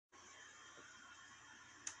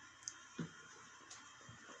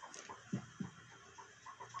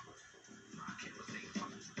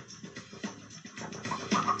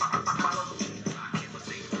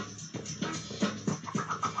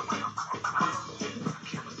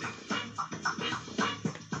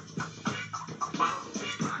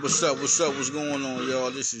What's up? What's up? What's going on, y'all?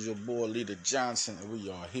 This is your boy Leader Johnson, and we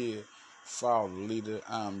are here. Follow the leader.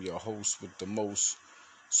 I'm your host with the most.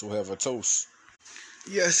 So have a toast.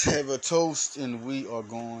 Yes, have a toast, and we are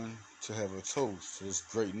going to have a toast. It's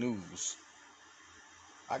great news.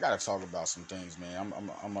 I gotta talk about some things, man.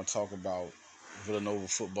 I'm gonna talk about Villanova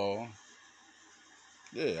football.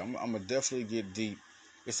 Yeah, I'm gonna definitely get deep.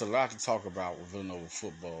 It's a lot to talk about with Villanova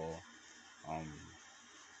football. Um,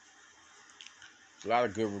 a lot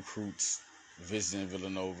of good recruits visiting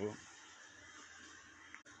Villanova.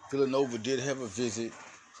 Villanova did have a visit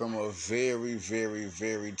from a very, very,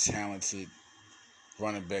 very talented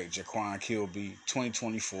running back, Jaquan Kilby,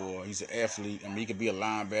 2024. He's an athlete. I mean, he could be a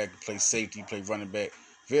linebacker, play safety, play running back.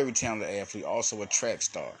 Very talented athlete, also a track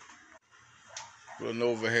star.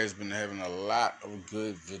 Villanova has been having a lot of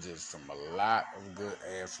good visits from a lot of good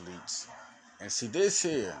athletes. And see this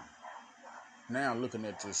here, now looking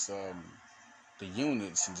at this, the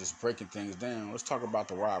units and just breaking things down, let's talk about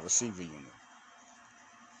the wide receiver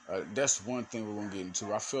unit. That's one thing we're going to get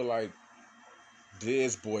into. I feel like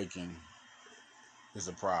Des Boykin is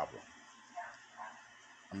a problem.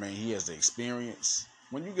 I mean, he has the experience.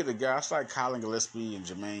 When you get a guy, it's like Colin Gillespie and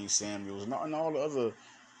Jermaine Samuels and all the other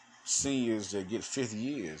seniors that get 50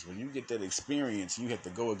 years. When you get that experience, you have to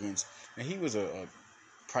go against. And he was a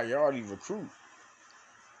priority recruit.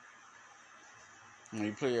 When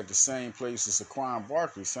he played at the same place as Saquon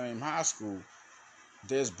Barkley, same high school,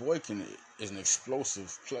 Des Boykin is an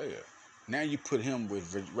explosive player. Now you put him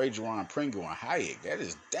with Rajon Pringle and Hayek. That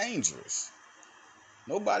is dangerous.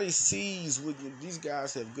 Nobody sees what these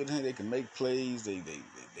guys have good hands. They can make plays. They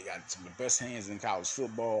got some of the best hands in college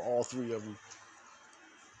football. All three of them.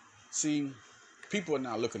 See, people are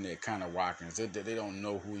not looking at Connor Watkins. They don't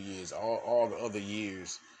know who he is. All the other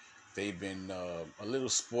years, they've been a little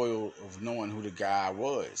spoiled of knowing who the guy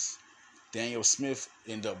was. Daniel Smith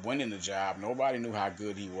ended up winning the job. Nobody knew how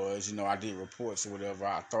good he was. You know, I did reports or whatever.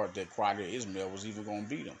 I thought that Quadir Ismail was even going to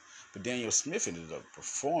beat him. But Daniel Smith ended up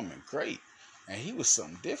performing great. And he was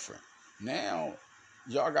something different. Now,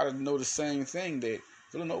 y'all got to know the same thing, that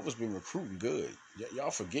Villanova's been recruiting good.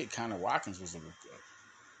 Y'all forget Connor Watkins was a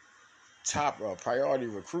top priority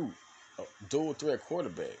recruit, a dual threat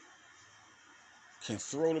quarterback. Can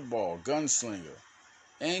throw the ball, gunslinger,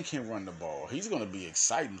 and can run the ball. He's going to be an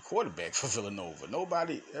exciting quarterback for Villanova.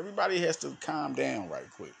 Everybody has to calm down right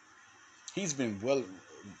quick. He's been ready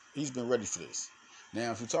for this.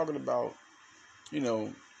 Now, if you're talking about,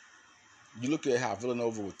 you look at how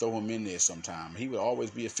Villanova would throw him in there sometime. He would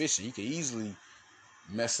always be efficient. He could easily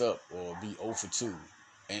mess up or be 0 for 2.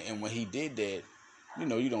 And when he did that,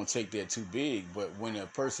 you don't take that too big. But when a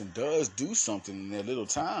person does do something in that little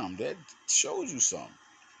time, that shows you something.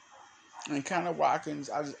 And Connor Watkins,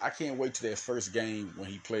 I can't wait to that first game when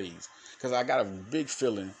he plays. Because I got a big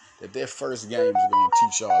feeling that first game is going to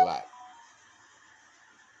teach y'all a lot.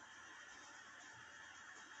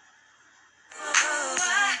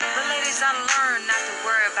 The ladies, I learned not to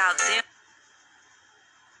worry about them.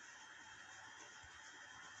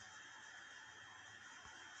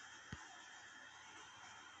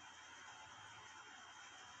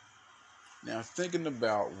 Now, thinking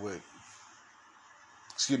about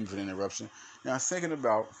excuse me for the interruption. Now, thinking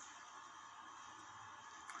about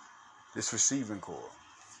this receiving core.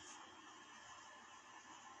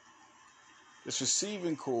 This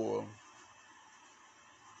receiving core,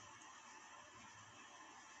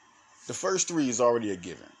 the first three is already a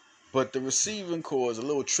given. But the receiving core is a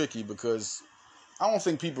little tricky because I don't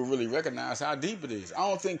think people really recognize how deep it is. I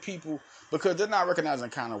don't think because they're not recognizing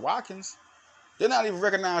Connor Watkins. They're not even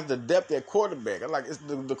recognizing the depth at quarterback.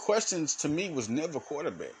 The questions to me was never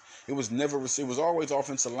quarterback. It was always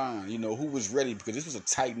offensive line. Who was ready, because this was a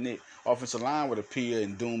tight knit offensive line with Apia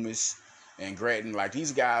and Dumas and Gratton. Like,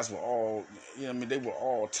 these guys were all, they were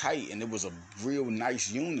all tight, and it was a real nice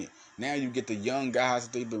unit. Now you get the young guys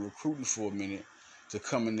that they've been recruiting for a minute to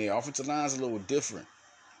come in there. Offensive line's a little different.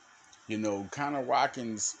 Connor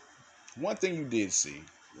Watkins, one thing you did see,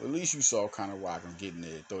 at least you saw Connor Watkins get in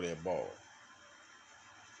there and throw that ball.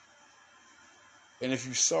 And if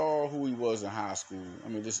you saw who he was in high school,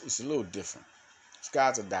 it's a little different. This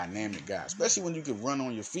guy's a dynamic guy, especially when you can run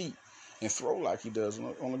on your feet and throw like he does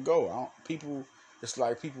on the go. It's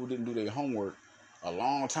like people didn't do their homework a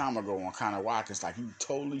long time ago on Connor Watkins. Like, you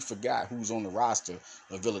totally forgot who's on the roster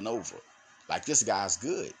of Villanova. Like, this guy's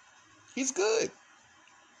good. He's good.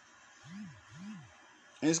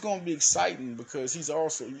 And it's going to be exciting because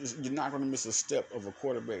you're not going to miss a step of a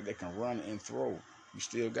quarterback that can run and throw. You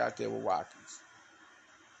still got there with Watkins.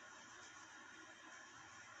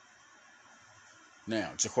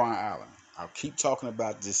 Now, Jaquan Allen. I'll keep talking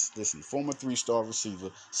about this. Listen, former 3-star receiver,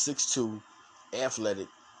 6'2", athletic.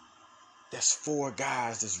 That's 4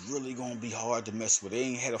 guys that's really gonna be hard to mess with. They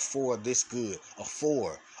ain't had a 4 this good.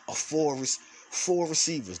 Four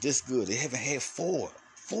receivers this good. They haven't had 4.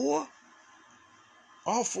 4?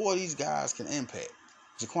 All 4 of these guys can impact.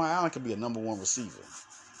 Jaquan Allen can be a number 1 receiver.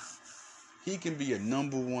 He can be a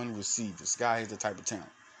number 1 receiver. This guy has the type of talent.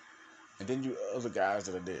 And then you other guys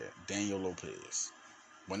that are there. Daniel Lopez.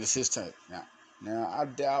 When it's his turn. Now I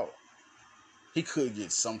doubt he could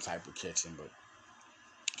get some type of catches.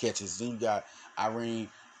 Then you got Irene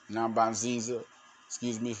Nambanziza.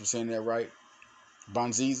 Excuse me for saying that right.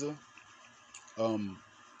 Bonziza.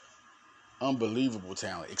 Unbelievable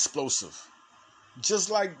talent. Explosive. Just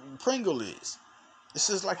like Pringle is. It's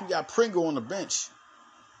just like you got Pringle on the bench.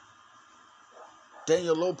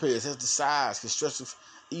 Daniel Lopez has the size, can stretch with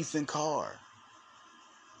Ethan Carr.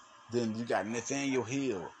 Then you got Nathaniel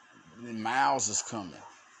Hill. And Miles is coming.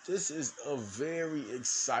 This is a very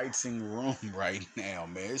exciting room right now,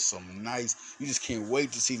 man. It's so nice. You just can't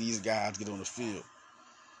wait to see these guys get on the field.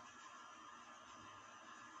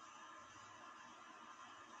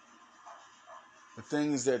 The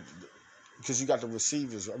thing is that, because you got the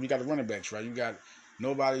receivers, you got the running backs, right? You got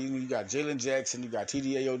nobody. You got Jalen Jackson. You got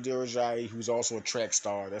TDA Odirajai, who's also a track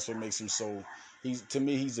star. That's what makes him so. To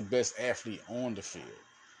me, he's the best athlete on the field.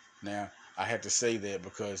 Now, I have to say that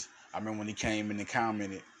because I remember when he came in and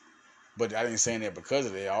commented, but I didn't say that because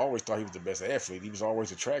of that. I always thought he was the best athlete. He was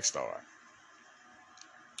always a track star.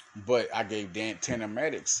 But I gave Tanner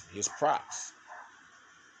Maddox his props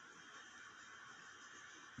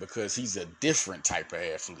because he's a different type of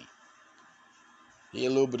athlete. He's a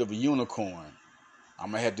little bit of a unicorn.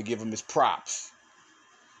 I'm going to have to give him his props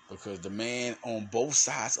because the man on both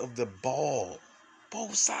sides of the ball,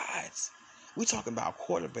 both sides. We're talking about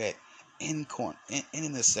quarterback and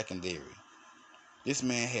in the secondary. This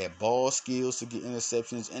man had ball skills to get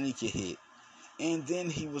interceptions and he could hit. And then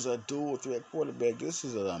he was a dual threat quarterback. This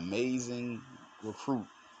is an amazing recruit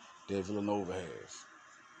that Villanova has.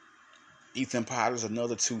 Ethan Potter's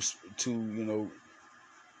another two,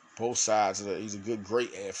 both sides of he's a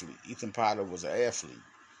great athlete. Ethan Potter was an athlete.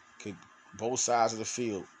 Could both sides of the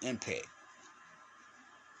field impact.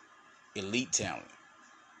 Elite talent.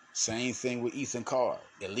 Same thing with Ethan Carr.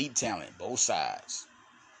 Elite talent, both sides.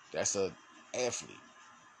 That's an athlete.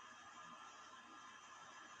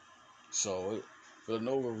 So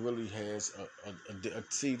Villanova really has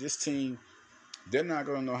see, this team, they're not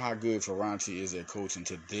going to know how good Ferranti is at coaching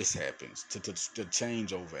until this happens, to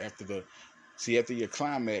change over. After your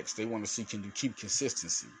climax, they want to see, can you keep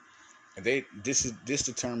consistency? And this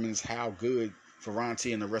determines how good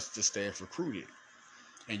Ferranti and the rest of the staff recruited.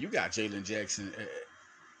 And you got Jalen Jackson,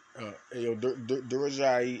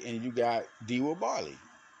 Durajai, and you got Dewar Barley.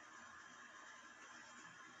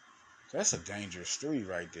 That's a dangerous 3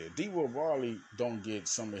 right there. Dewar Barley don't get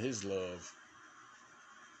some of his love,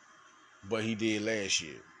 but he did last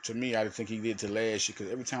year. To me, I think he did to last year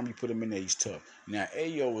because every time you put him in there, he's tough. Now,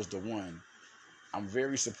 Ayo is the one. I'm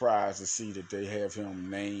very surprised to see that they have him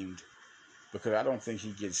named because I don't think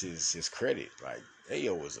he gets his credit. Like,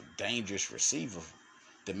 Ayo is a dangerous receiver.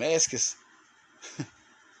 Damascus,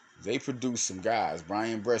 they produced some guys.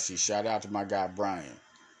 Brian Bresci, shout out to my guy Brian.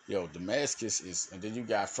 Yo, Damascus is, and then you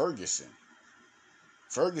got Ferguson.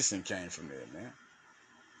 Ferguson came from there, man.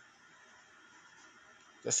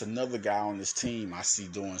 That's another guy on this team I see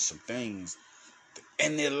doing some things.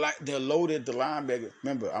 And they're loaded the linebacker.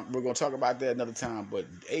 Remember, we're going to talk about that another time, but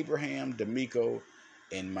Abraham, D'Amico,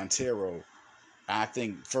 and Montero, I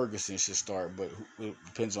think Ferguson should start, but it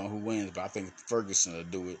depends on who wins, but I think Ferguson will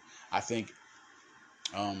do it. I think,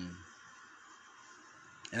 and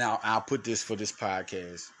I'll put this for this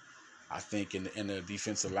podcast. I think in the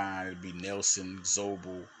defensive line, it'd be Nelson,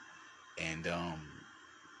 Zobel, and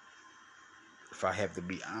if I have to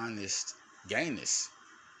be honest, Gaines.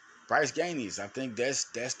 Bryce Gaines. I think that's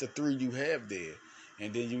the 3 you have there.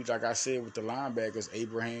 And then you, like I said, with the linebackers,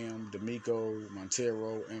 Abraham, D'Amico,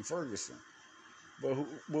 Montero, and Ferguson. But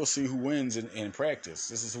we'll see who wins in practice.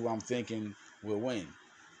 This is who I'm thinking will win.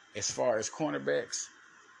 As far as cornerbacks,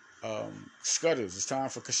 Scutters, it's time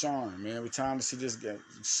for Kashawn, man. It's time to see this guy.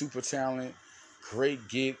 Super talent, great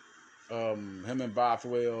get. Him and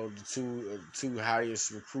Bothwell, the two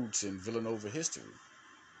highest recruits in Villanova history.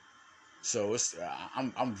 So it's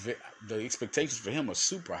the expectations for him are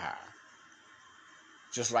super high.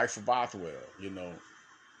 Just like for Bothwell, And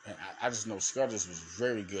I just know Scutters was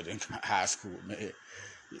very good in high school, man.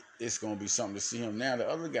 It's gonna be something to see him. Now the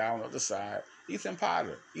other guy on the other side, Ethan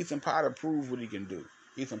Potter. Ethan Potter proved what he can do.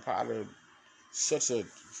 Ethan Potter, such a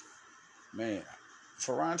man.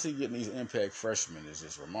 Ferranti getting these impact freshmen is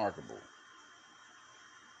just remarkable.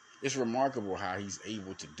 It's remarkable how he's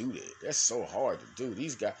able to do that. That's so hard to do.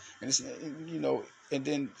 These guys, and it's, and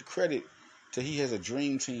then credit to he has a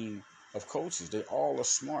dream team of coaches. They all are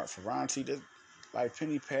smart. Ferranti, like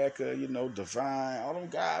Penny Packer, Divine, all them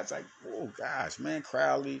guys, like, oh gosh, man,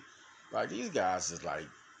 Crowley, like these guys is like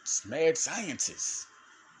mad scientists.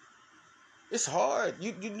 It's hard.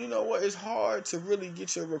 You know what? It's hard to really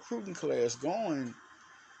get your recruiting class going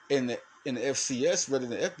in the FCS rather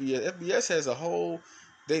than FBS. FBS has a whole.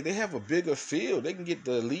 They have a bigger field. They can get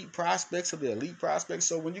the elite prospects of the elite prospects.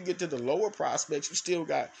 So when you get to the lower prospects, you still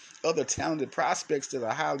got other talented prospects that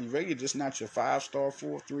are highly rated, just not your 5-star,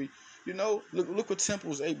 4-3. Look what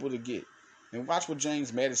Temple's able to get. And watch what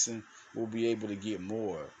James Madison will be able to get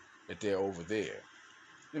more if they're over there.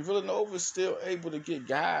 And Villanova's still able to get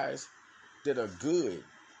guys that are good.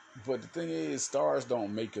 But the thing is, stars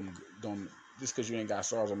don't make them, just because you ain't got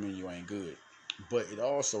stars, I mean you ain't good. But it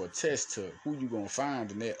also attests to who you going to find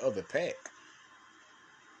in that other pack.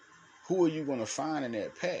 Who are you going to find in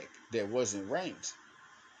that pack that wasn't ranked?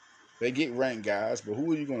 They get ranked guys, but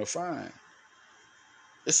who are you going to find?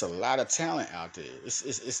 It's a lot of talent out there.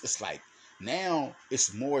 It's like now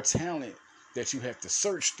it's more talent that you have to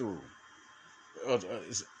search through.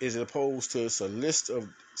 As opposed to it's a list of,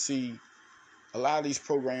 see, a lot of these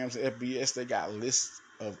programs at FBS, they got lists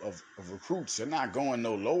of recruits. They're not going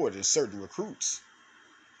no lower than certain recruits.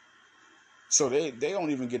 So they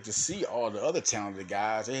don't even get to see all the other talented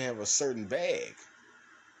guys. They have a certain bag.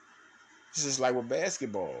 It's just like with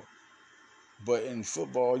basketball. But in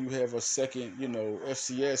football, you have a second,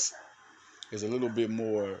 FCS is a little bit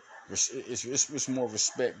more, it's more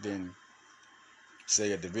respect than,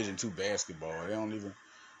 say, a Division II basketball. They don't even,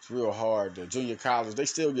 it's real hard. The junior college, they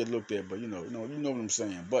still get looked at, but you know what I'm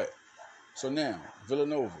saying. But, so now,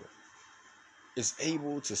 Villanova is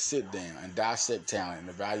able to sit down and dissect talent and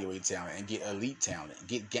evaluate talent and get elite talent.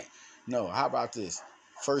 No, how about this?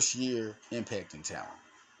 First year impacting talent.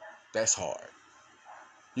 That's hard.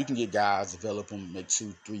 You can get guys, develop them, make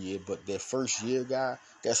 2-3 years, but that first year guy,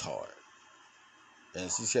 that's hard. And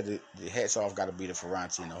she said the hats off got to be the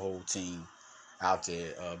Ferranti and the whole team out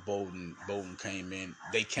there. Bowden came in.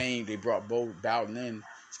 They brought Bowden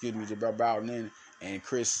in, and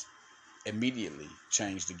Chris immediately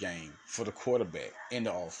changed the game for the quarterback and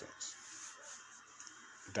the offense.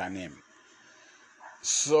 Dynamic.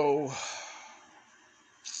 So,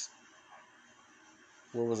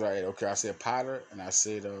 where was I at? Okay, I said Potter, and I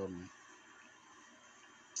said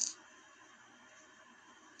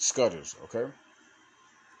Scutters, okay?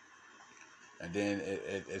 And then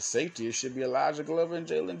at safety, it should be Elijah Glover and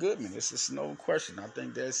Jalen Goodman. It's just no question. I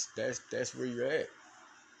think that's where you're at.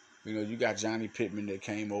 You got Johnny Pittman that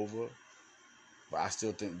came over, but I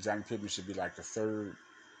still think Johnny Pittman should be like the third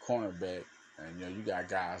cornerback. And, you got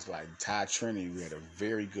guys like Ty Trinity, who had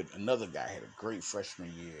another guy had a great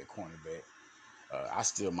freshman year at cornerback.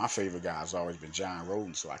 My favorite guy has always been John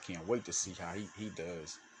Roden, so I can't wait to see how he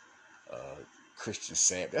does. Christian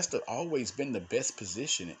Sapp. That's always been the best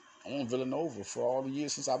position on Villanova for all the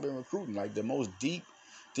years since I've been recruiting. Like the most deep,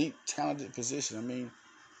 talented position. I mean,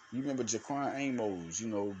 you remember Jaquan Amos,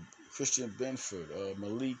 Christian Benford,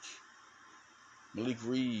 Malik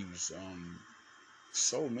Reeves,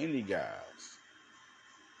 so many guys.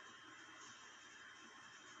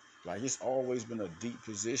 Like, it's always been a deep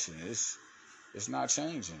position. It's not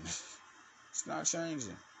changing. It's not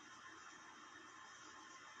changing.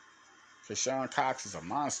 Sean Cox is a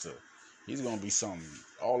monster. He's going to be something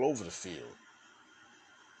all over the field.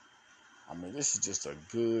 I mean, this is just a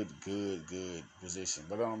good position.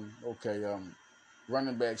 But, okay,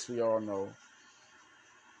 running backs, we all know.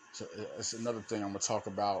 So it's another thing I'm going to talk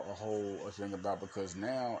about, a thing about, because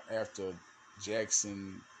now after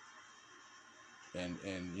Jackson and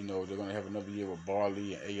they're going to have another year with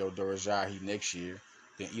Barley and Ayo Dorajahi next year.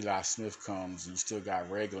 Then Eli Smith comes, and you still got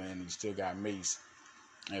Ragland, and you still got Mace.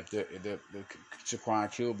 And if the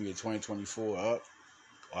Shaquan Kilby in 2024 up,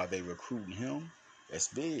 are they recruiting him? That's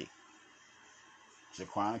big.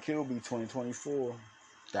 Shaquan Kilby 2024,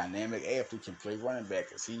 dynamic athlete, can play running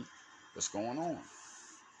back. What's going on?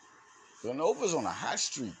 Villanova's on a hot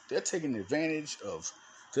streak. They're taking advantage of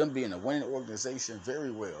them being a winning organization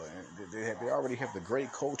very well, and they already have the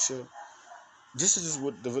great culture. This is just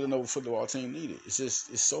what the Villanova football team needed.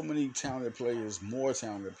 It's so many talented players, more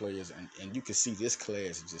talented players, and you can see this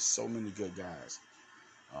class is just so many good guys.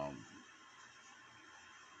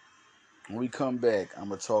 When we come back, I'm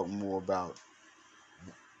going to talk more about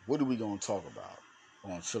what are we going to talk about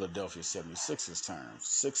on Philadelphia 76ers terms.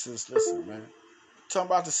 Sixers, listen, man. Talking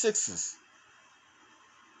about the Sixers.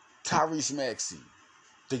 Tyrese Maxey.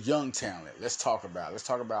 the young talent. Let's talk about it. Let's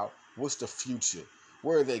talk about what's the future.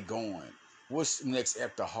 Where are they going? What's next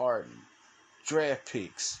after Harden? Draft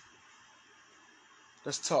picks.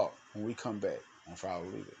 Let's talk when we come back on Follow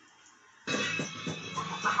Leader.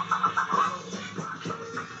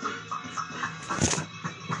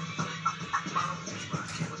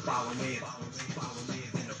 Follow me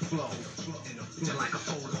in the flow, just like a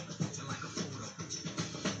photo,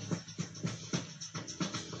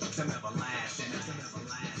 some everlasting.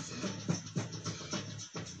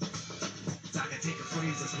 I can take a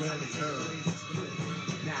phrase that's rarely heard.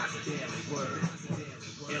 Now it's a daily word,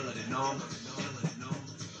 iller than normal.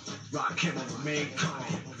 Rock him will remain calm.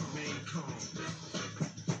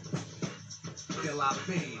 Till I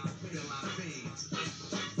fade.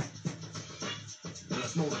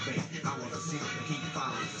 Let's motivate. I wanna see the heat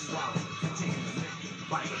following the swallow. Continue to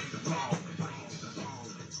fight the wrong.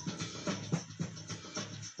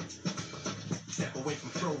 Step away from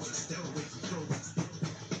frozen.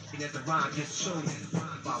 And as the rhyme gets chosen,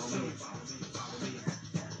 follow me.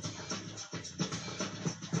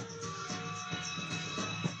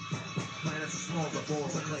 Planets are small, the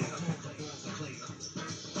balls are clear.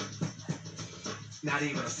 Not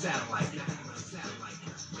even a satellite.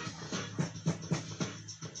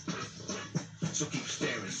 So keep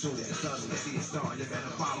staring, soon as you suddenly see a star, you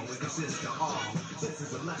better follow it, cause it's the all. This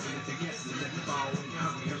is a lesson, if you guess it, let me follow it.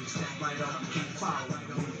 Hurry, step right up, keep following.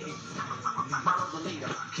 Follow the leader,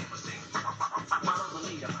 keep a stick. Follow the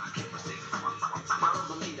leader, keep a stick. Follow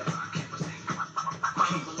the leader, keep a stick.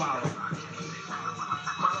 Keep following.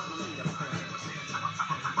 Follow the leader, keep a stick.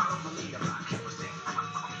 Follow the leader, keep a stick.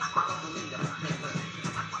 Follow the leader, keep a stick.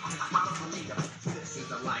 Follow the leader. This is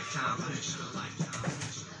a lifetime mission.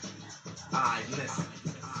 Alright, listen.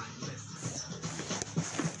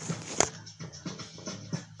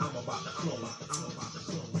 I'm about to close.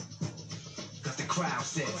 Cause the crowd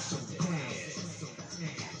said so.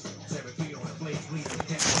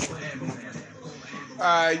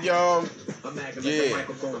 Alright, y'all. Yeah.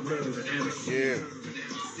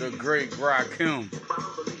 The great Rakim.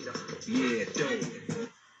 Yeah, dope.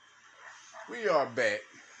 We are back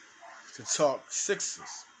to talk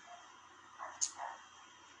Sixers.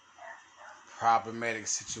 Problematic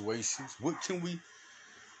situations. Where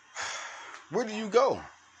do you go?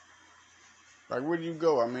 Like, where do you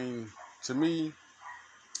go? I mean, to me,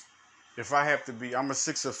 if I have to be, I'm a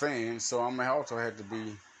Sixer fan, so I'm also have to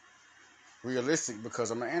be realistic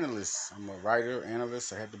because I'm an analyst. I'm a writer,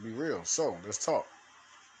 analyst. I have to be real. So, let's talk.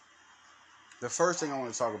 The first thing I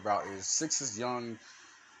want to talk about is Sixers young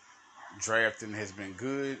drafting has been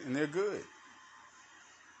good, and they're good.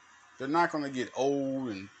 They're not going to get old,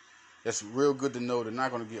 and that's real good to know. They're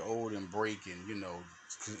not going to get old and break, and, you know,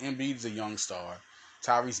 because Embiid's a young star.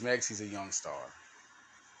 Tyrese Maxey's a young star.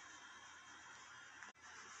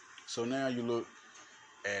 So now you look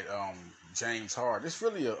at James Harden. It's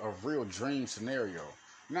really a real dream scenario.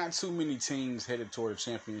 Not too many teams headed toward a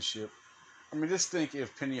championship. I mean, just think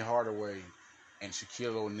if Penny Hardaway and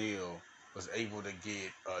Shaquille O'Neal was able to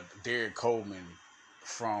get Derek Coleman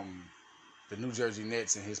from the New Jersey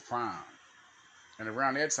Nets in his prime. And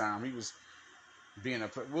around that time, he was being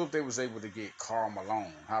what if they was able to get Karl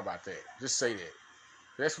Malone? How about that? Just say that.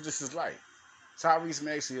 That's what this is like. Tyrese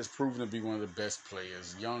Maxey has proven to be one of the best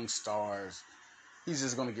players, young stars. He's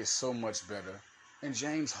just going to get so much better. And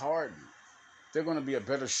James Harden, they're going to be a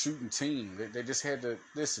better shooting team. They just had to,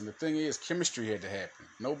 listen, the thing is, chemistry had to happen.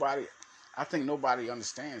 I think nobody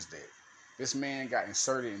understands that. This man got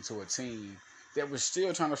inserted into a team that was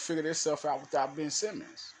still trying to figure themselves out without Ben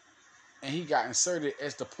Simmons. And he got inserted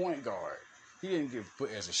as the point guard. He didn't get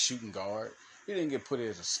put as a shooting guard. He didn't get put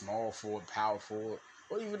as a small forward, power forward,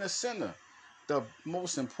 or even a center. The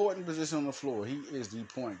most important position on the floor, he is the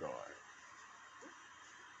point guard.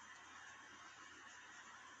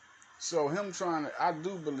 So I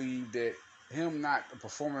do believe that him not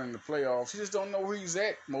performing in the playoffs, he just don't know where he's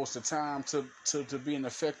at most of the time to be an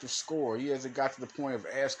effective scorer. He hasn't got to the point of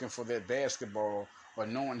asking for that basketball or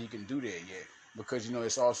knowing he can do that yet because, you know,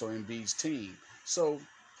 it's also Embiid's team. So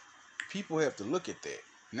people have to look at that.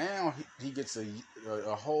 Now he gets a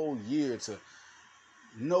whole year to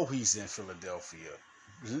know he's in Philadelphia,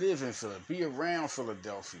 live in Philadelphia, be around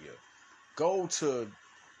Philadelphia, go to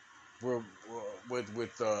where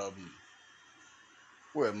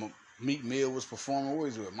Meek Mill was performing. Where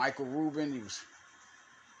was it? Michael Rubin. He was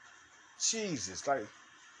Jesus, like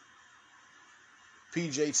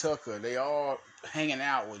PJ Tucker. They all hanging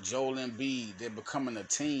out with Joel Embiid. They're becoming a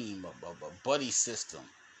team, a buddy system,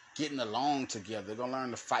 getting along together. They're gonna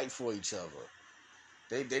learn to fight for each other.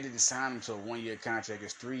 They didn't sign him to a 1-year contract.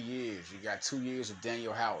 It's 3 years. You got 2 years of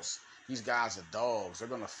Daniel House. These guys are dogs. They're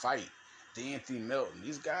going to fight. D'Anthony Melton.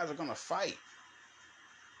 These guys are going to fight.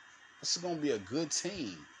 This is going to be a good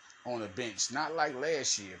team on the bench. Not like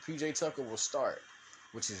last year. P.J. Tucker will start,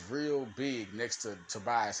 which is real big next to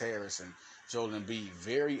Tobias Harris and Joel Embiid.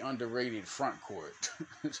 Very underrated front court,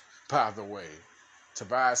 by the way.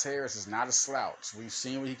 Tobias Harris is not a slouch. We've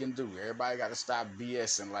seen what he can do. Everybody got to stop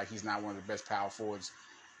BSing like he's not one of the best power forwards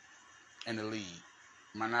in the league.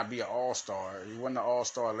 Might not be an all-star. He wasn't an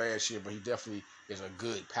all-star last year, but he definitely is a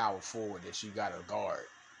good power forward that you got to guard.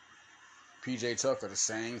 P.J. Tucker, the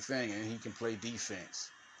same thing, and he can play defense.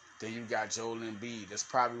 Then you got Joel Embiid. That's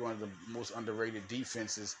probably one of the most underrated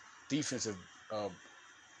defensive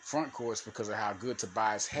front courts because of how good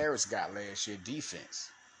Tobias Harris got last year defense.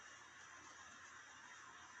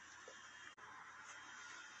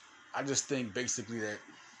 I just think basically that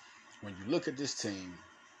when you look at this team,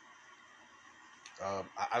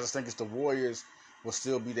 I just think it's the Warriors will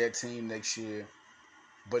still be that team next year,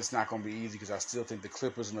 but it's not going to be easy because I still think the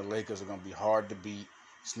Clippers and the Lakers are going to be hard to beat.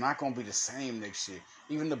 It's not going to be the same next year.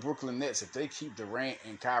 Even the Brooklyn Nets, if they keep Durant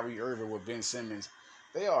and Kyrie Irving with Ben Simmons,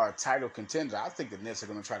 they are a title contender. I think the Nets are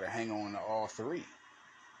going to try to hang on to all three.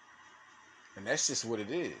 And that's just what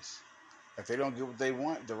it is. If they don't get what they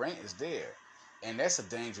want, Durant is there. And that's a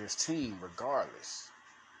dangerous team regardless.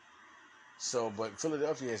 So, but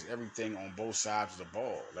Philadelphia has everything on both sides of the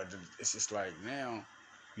ball. Like, it's just like now,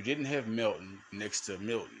 you didn't have Melton next to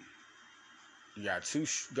Milton. You got two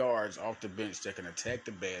guards off the bench that can attack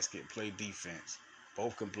the basket, play defense.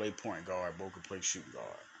 Both can play point guard, both can play shoot guard.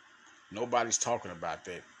 Nobody's talking about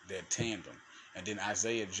that tandem. And then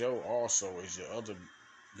Isaiah Joe also is your other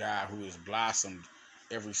guy who has blossomed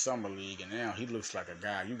every summer league, and now he looks like a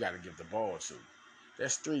guy you got to give the ball to.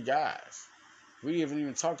 That's three guys. We haven't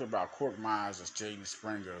even talked about Cork Myers as Jaden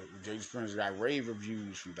Springer. Jaden Springer's got rave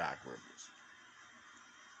reviews from Doc Rivers.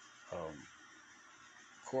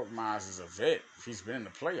 Cork Myers is a vet. He's been in the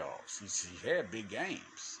playoffs. He's had big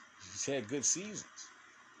games. He's had good seasons.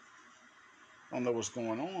 I don't know what's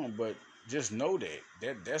going on, but just know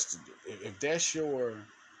that's if that's your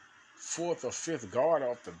fourth or fifth guard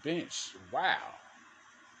off the bench, wow.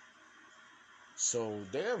 So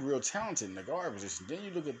they're real talented in the guard position. Then you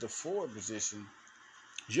look at the forward position.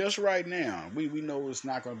 Just right now, we know it's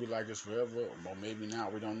not going to be like this forever, or maybe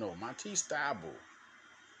not. We don't know. Matisse Thybulle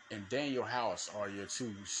and Daniel House are your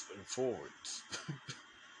two forwards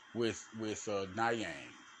with Niang.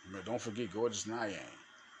 Don't forget Gorgeous Niang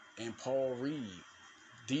and Paul Reed.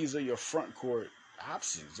 These are your front court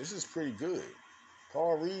options. This is pretty good.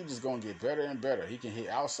 Paul Reed is going to get better and better. He can hit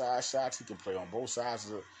outside shots. He can play on both sides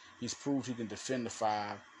of the. He's proved he can defend the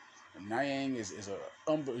five. And Niang he's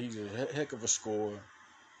a heck of a scorer.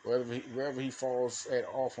 Wherever he falls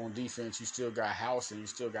off on defense, you still got House and you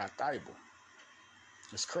still got Thybulle.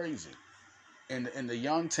 It's crazy. And the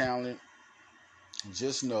young talent,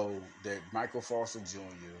 just know that Michael Foster Jr.,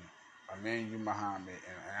 Emmanuel Muhammad,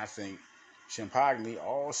 and I think Champagny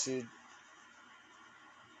all should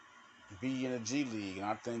be in the G League, and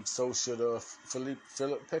I think so should Philip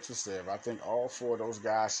Petrusev. I think all four of those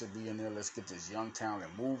guys should be in there. Let's get this young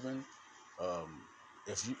talent moving.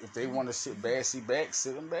 If they want to sit back,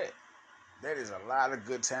 sit them back. That is a lot of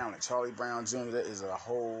good talent. Charlie Brown Jr., that is a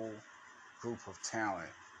whole group of talent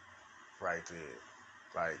right there.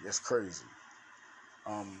 Like, it's crazy.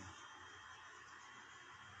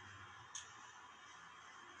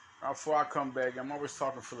 Before I come back, I'm always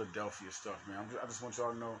talking Philadelphia stuff, man. I just want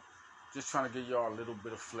y'all to know, just trying to give y'all a little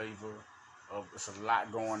bit of flavor. It's a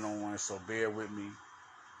lot going on, so bear with me.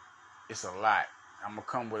 It's a lot. I'm going to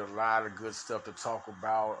come with a lot of good stuff to talk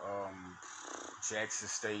about. Jackson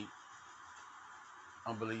State,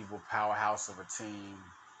 unbelievable powerhouse of a team.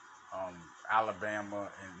 Alabama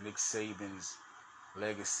and Nick Saban's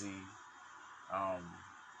legacy.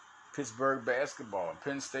 Pittsburgh basketball,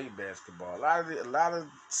 Penn State basketball. A lot of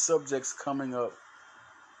subjects coming up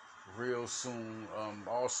real soon.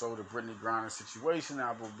 Also, the Brittany Griner situation.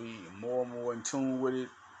 I will be more and more in tune with it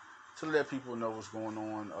to let people know what's going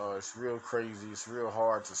on. It's real crazy. It's real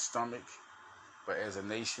hard to stomach. But as a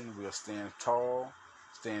nation, we'll stand tall,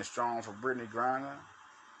 stand strong for Brittany Griner,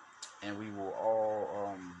 and we will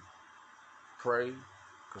all pray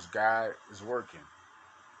because God is working.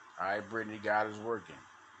 All right, Brittany, God is working.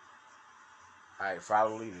 All right,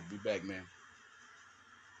 follow the leader. Be back, man.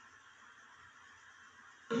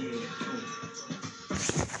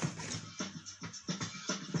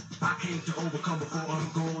 I came to overcome before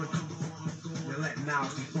I'm going. You let now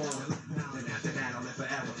be born. Then after that, I'll live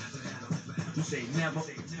forever. You say never.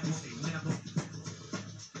 You say never.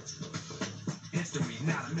 History,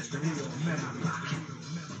 not a mystery or memory.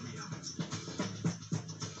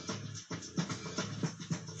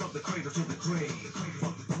 From the cradle to the grave.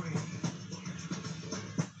 From the grave.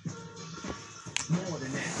 More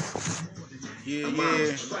than that. Yeah.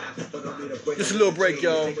 Just a little break,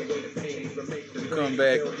 y'all. We come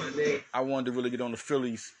back. I wanted to really get on the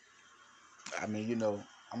Phillies. I mean,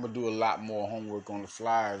 I'm going to do a lot more homework on the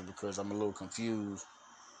Flyers because I'm a little confused.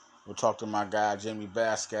 We'll talk to my guy, Jimmy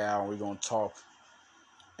Bascal, and we're going to talk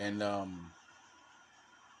and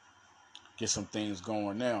get some things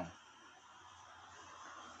going now.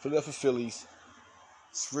 Philadelphia Phillies,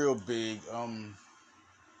 it's real big.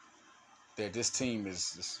 That this team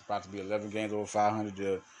is about to be 11 games over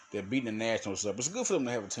 500. They're beating the Nationals up. It's good for them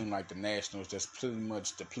to have a team like the Nationals that's pretty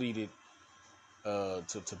much depleted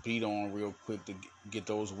to beat on real quick to get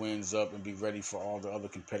those wins up and be ready for all the other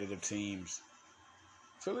competitive teams.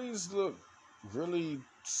 Phillies look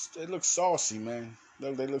they look saucy, man.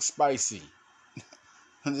 They look spicy.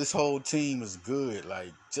 And this whole team is good,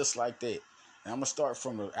 like just like that. And I'm going to start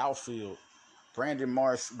from the outfield. Brandon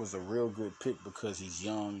Marsh was a real good pick because he's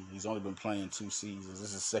young. He's only been playing 2 seasons. This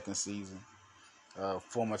is his second season.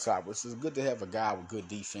 Former top. It's good to have a guy with good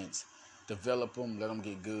defense. Develop him, let him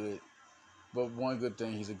get good. But one good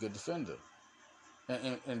thing, he's a good defender.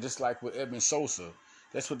 And just like with Edmund Sosa,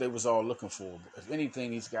 that's what they was all looking for. If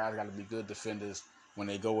anything, these guys got to be good defenders. When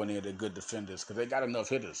they go in there, they're good defenders because they got enough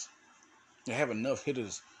hitters. They have enough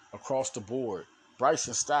hitters across the board.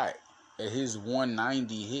 Bryson Stott, at his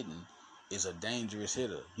 190 hitting, is a dangerous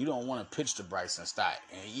hitter. You don't want to pitch to Bryson Stott,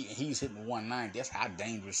 and he's hitting 190. That's how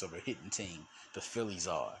dangerous of a hitting team the Phillies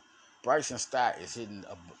are. Bryson Stott is hitting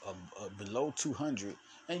a below 200,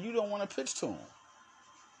 and you don't want to pitch to him.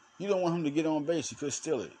 You don't want him to get on base. You could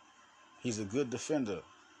steal it. He's a good defender.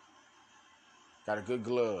 Got a good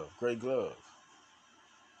glove, great glove.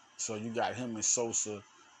 So you got him and Sosa,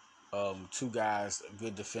 2 guys,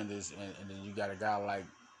 good defenders, and then you got a guy like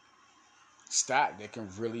Stott that can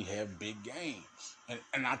really have big games.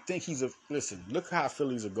 And I think listen, look how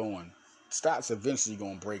Phillies are going. Stott's eventually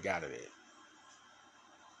going to break out of that.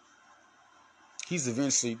 He's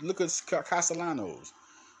eventually, look at Castellanos.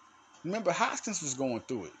 Remember, Hoskins was going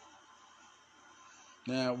through it.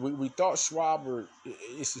 Now, we thought Schwarber,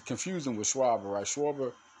 it's confusing with Schwarber, right?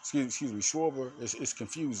 Schwarber is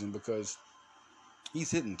confusing because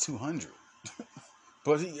he's hitting 200.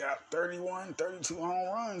 But he got 31, 32 home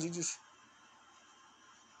runs. He just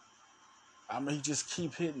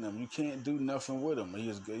keep hitting them. You can't do nothing with him. He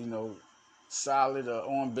is, solid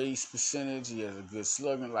on-base percentage. He has a good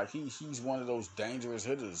slugging. Like, he's one of those dangerous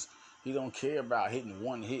hitters. He don't care about hitting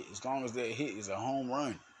one hit as long as that hit is a home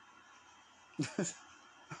run.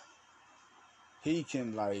 He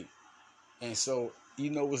can, and so,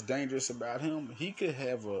 what's dangerous about him? He could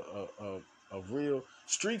have a real,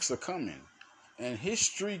 streaks are coming. And his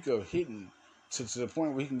streak of hitting to the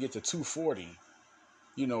point where he can get to 240,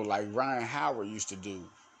 like Ryan Howard used to do.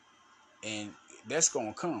 And that's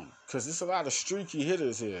going to come because there's a lot of streaky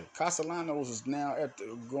hitters here. Castellanos is now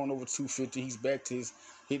going over 250. He's back to his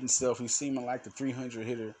hitting self. He's seeming like the 300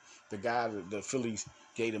 hitter, the guy that the Phillies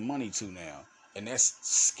gave the money to now. And that's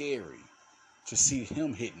scary to see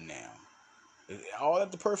him hitting now. All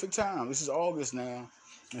at the perfect time. This is August now,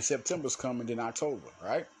 and September's coming, then October,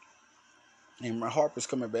 right? And Harper's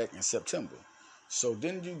coming back in September. So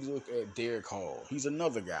then you look at Derek Hall. He's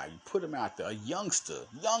another guy. You put him out there, a youngster,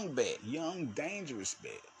 young bat, young, dangerous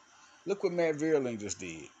bat. Look what Matt Vierling just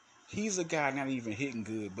did. He's a guy not even hitting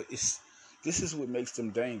good, but this is what makes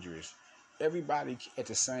them dangerous. Everybody at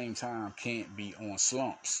the same time can't be on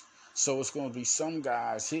slumps. So it's going to be some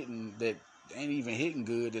guys hitting that ain't even hitting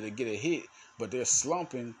good that'll get a hit, but they're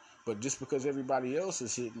slumping. But just because everybody else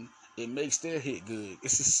is hitting, it makes their hit good.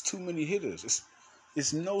 It's just too many hitters.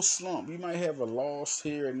 It's no slump. You might have a loss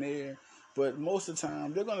here and there, but most of the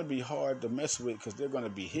time they're going to be hard to mess with because they're going to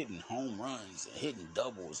be hitting home runs and hitting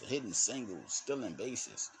doubles and hitting singles, stealing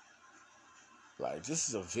bases. Like, this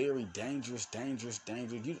is a very dangerous.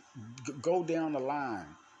 You go down the line,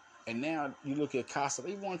 and now you look at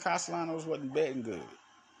Castellanos. Even when Castellanos wasn't batting good,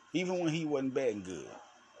 even when he wasn't batting good,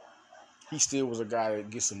 he still was a guy that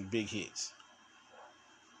gets some big hits.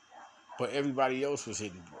 But everybody else was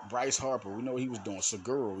hitting. Bryce Harper, we know what he was doing.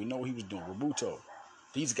 Segura, we know what he was doing. Robuto.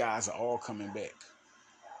 These guys are all coming back.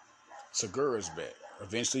 Segura's back.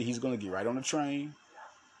 Eventually, he's going to get right on the train.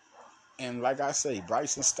 And like I say,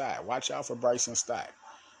 Bryson Stott. Watch out for Bryson Stott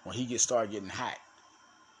when he start getting hot.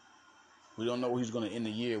 We don't know what he's going to end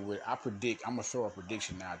the year with. I'm going to throw a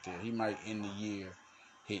prediction out there. He might end the year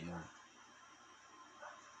hitting.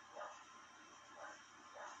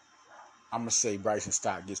 I'm going to say Bryson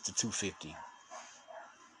Stott gets to 250.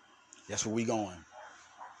 That's where we going.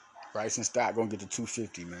 Bryson Stott going to get to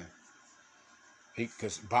 250, man.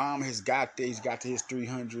 Because Baum has got there. He's got to his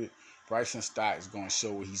 300. Bryson Stott is going to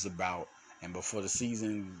show what he's about. And before the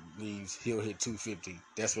season leaves, he'll hit 250.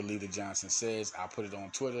 That's what Leader Johnson says. I'll put it on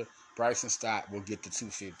Twitter. Bryson Stott will get to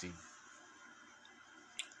 250.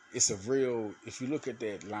 It's a real. If you look at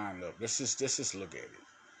that lineup, let's just look at it.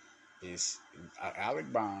 It's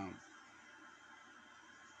Alec Baum,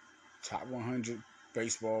 top 100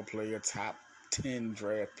 baseball player, top 10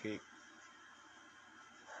 draft pick.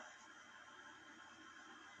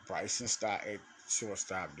 Bryson Stott at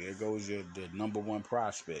shortstop. There goes the number one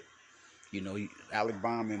prospect. You know, Alec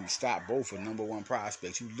Baum and Stott both are number one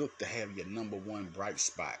prospects. You look to have your number one bright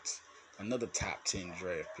spots. Another top 10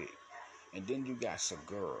 draft pick. And then you got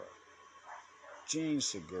Segura. Gene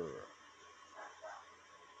Segura.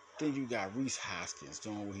 Then you got Reese Hoskins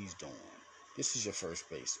doing what he's doing. This is your first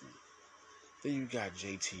baseman. Then you got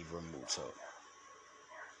JT Realmuto.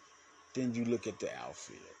 Then you look at the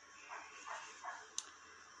outfield.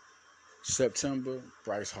 September,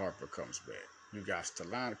 Bryce Harper comes back. You got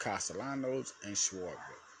Castellanos and Schwarber.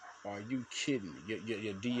 Are you kidding me?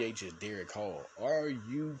 Your DH is Derek Hall. Are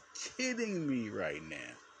you kidding me right now?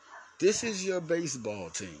 This is your baseball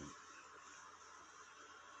team.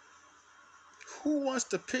 Who wants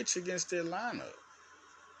to pitch against their lineup?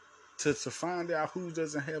 To find out who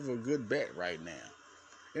doesn't have a good bat right now.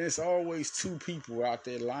 And it's always two people out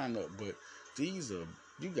there lineup, but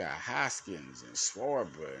you got Hoskins and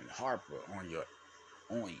Schwarber and Harper on you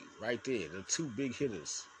right there. The two big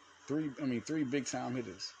hitters. Three big time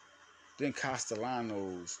hitters. Then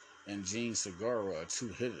Castellanos and Gene Segura are two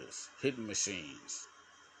hitters, hitting machines.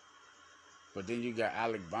 But then you got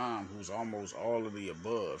Alec Baum, who's almost all of the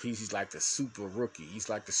above. He's like the super rookie. He's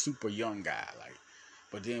like the super young guy.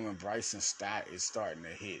 But then when Bryson Stott is starting to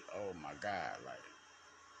hit, oh my God,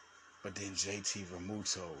 But then JT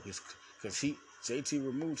Realmuto, JT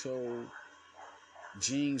Realmuto,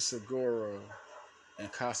 Gene Segura,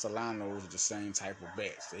 and Castellanos are the same type of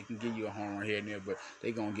bats. They can give you a home run here and there, but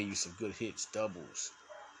they're gonna give you some good hits, doubles,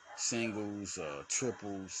 singles,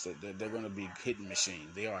 triples. So they're gonna be hitting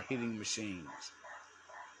machines. They are hitting machines.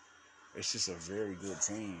 It's just a very good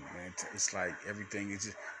team, man. It's like everything is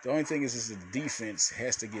just. The only thing is the defense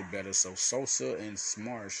has to get better. So Sosa and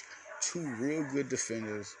Smarsh, two real good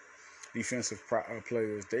defenders, defensive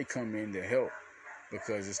players, they come in to help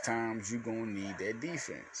because it's times you're gonna need that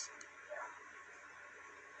defense.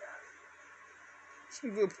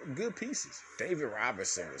 Some good pieces. David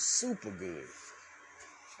Robinson was super good.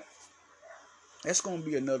 That's gonna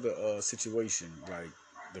be another situation like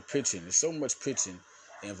the pitching. There's so much pitching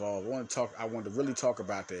involved. I want to really talk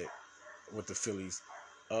about that with the Phillies.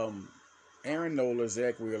 Aaron Nola,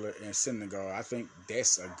 Zach Wheeler, and Syndergaard. I think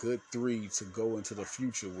that's a good three to go into the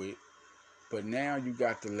future with. But now you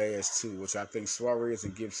got the last two, which I think Suarez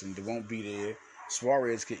and Gibson, they won't be there.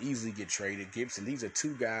 Suarez could easily get traded. Gibson, these are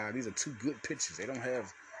two good pitchers. They don't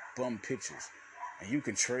have bum pitchers. And you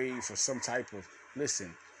can trade for some type of,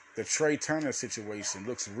 listen, the Trey Turner situation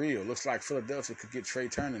looks real. Looks like Philadelphia could get Trey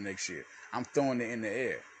Turner next year. I'm throwing it in the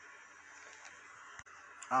air.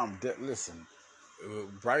 Listen,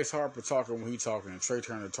 Bryce Harper talking when he talking and Trey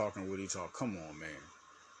Turner talking when he talk. Come on, man.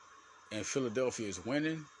 And Philadelphia is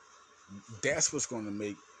winning. That's what's going to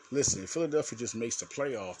make. Listen, if Philadelphia just makes the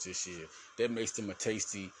playoffs this year, that makes them a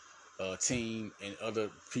tasty team, and other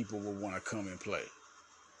people will want to come and play.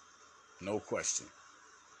 No question.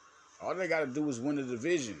 All they got to do is win the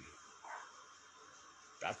division.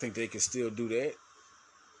 I think they can still do that.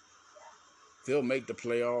 They'll make the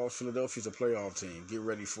playoffs. Philadelphia's a playoff team. Get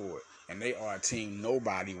ready for it. And they are a team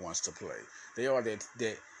nobody wants to play. They are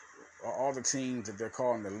that all the teams that they're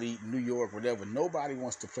calling the elite, New York, whatever. Nobody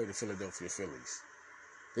wants to play the Philadelphia Phillies.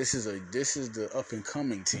 This is the up and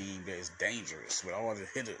coming team that is dangerous with all the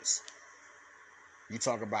hitters. You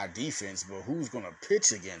talk about defense, but who's gonna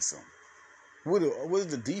pitch against them? What is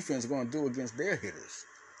the defense gonna do against their hitters?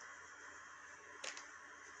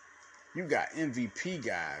 You got MVP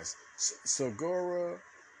guys: Segura,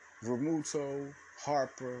 Realmuto,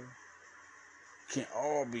 Harper, can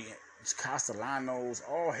all be Castellanos,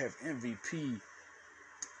 all have MVP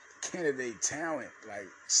candidate talent. Like,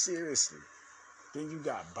 seriously. Then you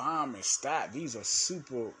got Baum and Stott. These are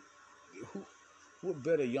super. What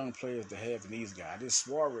better young players to have than these guys? This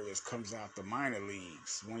Suarez comes out the minor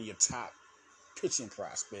leagues, one of your top pitching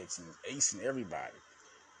prospects and acing everybody.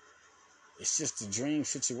 It's just a dream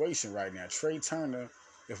situation right now. Trey Turner,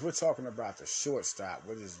 if we're talking about the shortstop,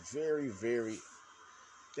 which is very, very,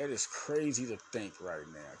 that is crazy to think right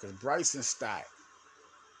now. Because Bryson Stott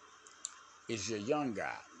is your young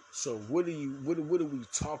guy. So what are we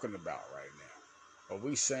talking about right now? Are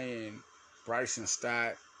we saying Bryson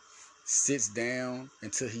Stott, sits down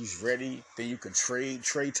until he's ready. Then you can trade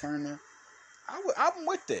Trey Turner. I'm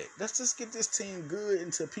with that. Let's just get this team good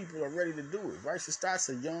until people are ready to do it. Bryson Stott's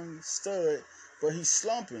a young stud, but he's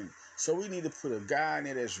slumping. So we need to put a guy in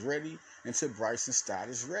there that's ready until Bryson Stott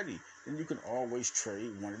is ready. Then you can always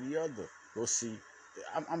trade one or the other. We'll see.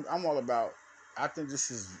 I'm all about. I think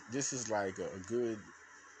this is like a good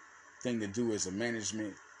thing to do as a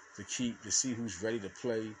management to see who's ready to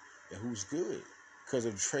play and who's good. Because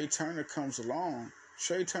if Trey Turner comes along,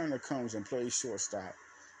 Trey Turner comes and plays shortstop.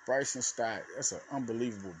 Bryson Stott, that's an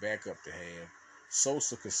unbelievable backup to have.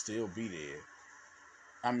 Sosa could still be there.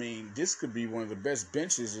 I mean, this could be one of the best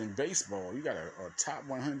benches in baseball. You got a top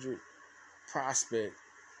 100 prospect,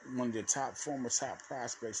 one of the former top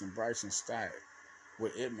prospects in Bryson Stott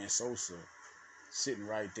with Edmund Sosa sitting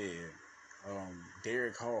right there.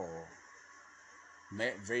 Derek Hall,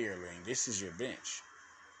 Matt Vierling. This is your bench.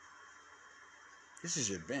 This is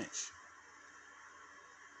your bench.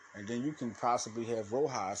 And then you can possibly have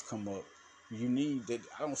Rojas come up. You need that.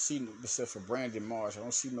 I don't see, except for Brandon Marsh, I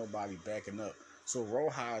don't see nobody backing up. So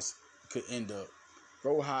Rojas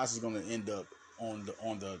is going to end up on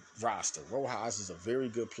the roster. Rojas is a very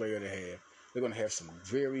good player to have. They're going to have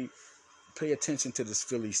pay attention to this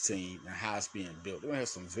Phillies team and how it's being built. They're going to have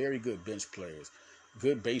some very good bench players,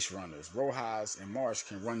 good base runners. Rojas and Marsh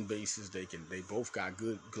can run bases. They both got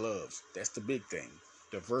good gloves. That's the big thing.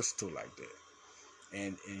 They're versatile like that.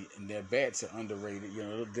 And their bats are underrated. You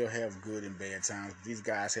know, they'll have good and bad times. These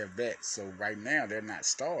guys have bats. So right now, they're not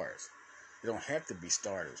stars. They don't have to be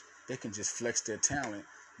starters. They can just flex their talent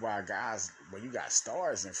while you got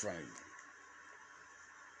stars in front of you.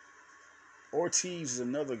 Ortiz is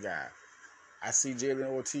another guy. I see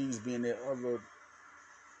Jalen Ortiz being their other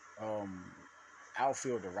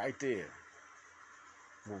outfielder right there.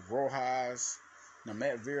 With Rojas. Now,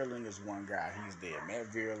 Matt Vierling is one guy. He's there. Matt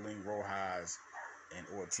Vierling, Rojas, and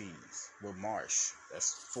Ortiz with Marsh.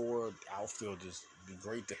 That's 4 outfielders. Be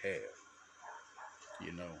great to have,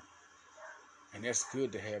 you know. And that's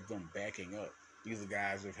good to have them backing up. These are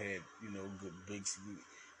guys who've had, good big.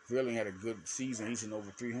 Vierling had a good season. He's in over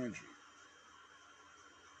 300.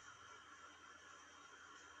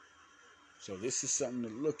 So this is something to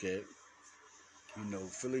look at. You know,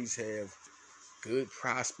 Phillies have good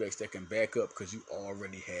prospects that can back up because you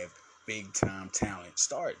already have big time talent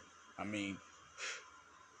starting. I mean,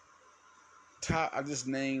 I just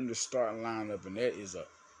named the starting lineup, and that is a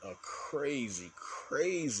crazy,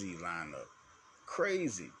 crazy lineup.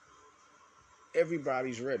 Crazy.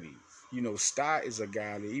 Everybody's ready. You know, Stott is a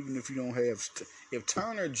guy that even if you don't have, if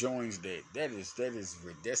Turner joins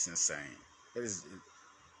that's insane. That is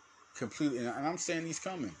completely, and I'm saying he's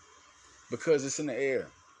coming because it's in the air.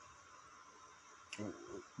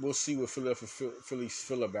 We'll see what Phillies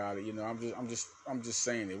feel about it. You know, I'm just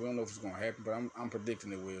saying it. We don't know if it's gonna happen, but I'm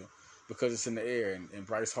predicting it will because it's in the air. And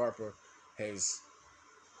Bryce Harper has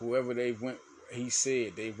whoever they went. He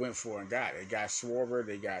said they went for and got. They got Schwarber.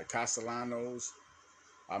 They got Castellanos.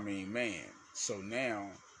 I mean, man. So now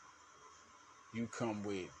you come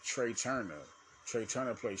with Trey Turner. Trey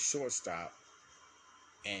Turner plays shortstop,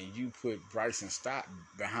 and you put Bryson Stott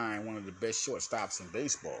behind one of the best shortstops in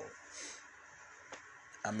baseball.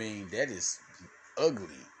 I mean, that is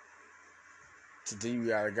ugly. Today you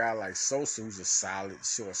got a guy like Sosa who's a solid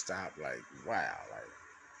shortstop. Like, wow. Like,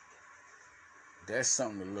 that's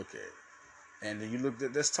something to look at. And then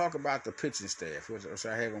let's talk about the pitching staff, which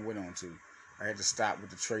I haven't went on to. I had to stop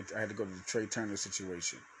with I had to go to the Trey Turner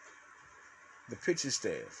situation. The pitching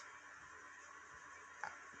staff.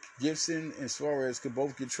 Gibson and Suarez could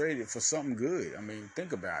both get traded for something good. I mean,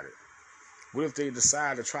 think about it. What if they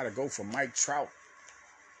decide to try to go for Mike Trout?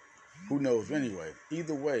 Who knows? Anyway,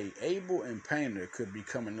 either way, Abel and Painter could be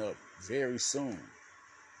coming up very soon.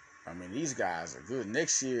 I mean, these guys are good.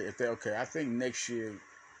 Next year, I think next year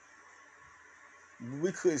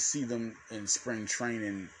we could see them in spring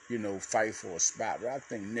training, fight for a spot. But I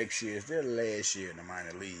think next year is their last year in the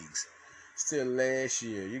minor leagues. Still last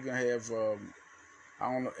year. You're going to have,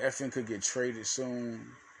 I don't know, Effin could get traded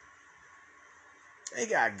soon. They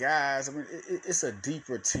got guys. I mean, it's a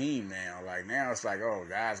deeper team now. Like, now it's like, oh,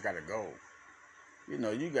 guys got to go.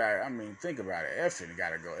 Think about it. Effin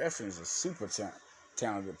got to go. Effin is a super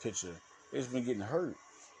talented pitcher. He's been getting hurt.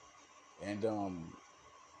 And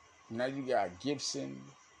now you got Gibson.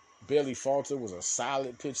 Bailey Falter was a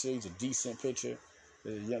solid pitcher. He's a decent pitcher.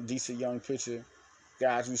 A decent young pitcher.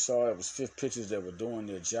 Guys we saw that was fifth pitchers that were doing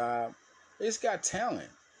their job. It's got talent.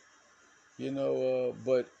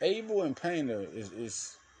 But Abel and Painter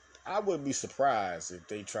is I wouldn't be surprised if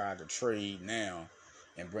they tried to trade now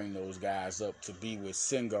and bring those guys up to be with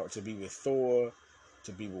Syndergaard, to be with Thor,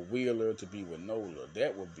 to be with Wheeler, to be with Nola.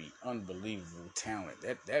 That would be unbelievable talent.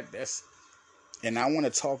 That's and I want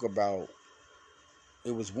to talk about.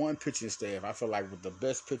 It was one pitching staff I feel like was the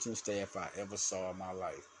best pitching staff I ever saw in my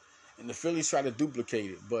life, and the Phillies tried to duplicate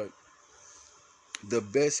it, but the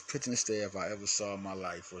best pitching staff I ever saw in my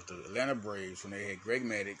life was the Atlanta Braves when they had Greg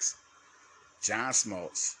Maddux, John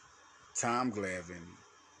Smoltz, Tom Glavine,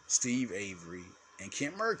 Steve Avery, and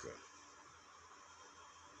Kent Mercker.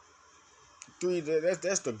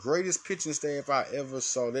 That's the greatest pitching staff I ever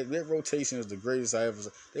saw. That rotation is the greatest I ever saw.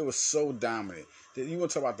 They were so dominant. You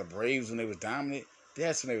want to talk about the Braves when they was dominant?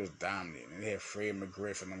 That's when they was dominant. And they had Fred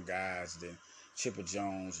McGriff and them guys. Then Chipper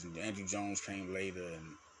Jones and Andrew Jones came later.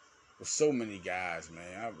 And with so many guys,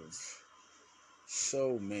 man. I was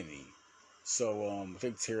so many. So I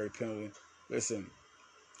think Terry Pendleton. Listen,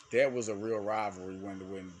 that was a real rivalry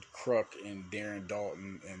when Kruk and Darren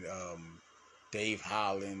Dalton and Dave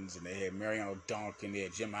Hollins, and they had Mariano Duncan, they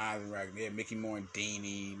had Jim Eisenreich, they had Mickey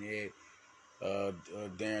Morandini, they had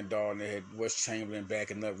Darren Dalton, they had Wes Chamberlain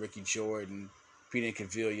backing up Ricky Jordan, Peter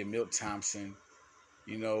Cavilla, Milt Thompson.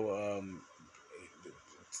 You know,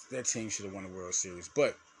 that team should have won the World Series.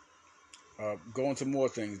 But going to more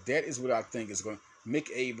things, that is what I think is going. Mick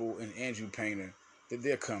Abel and Andrew Painter,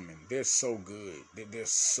 they're coming. They're so good. They're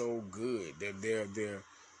so good. They're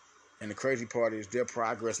And the crazy part is they're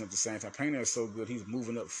progressing at the same time. Painter is so good, he's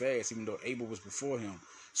moving up fast, even though Abel was before him.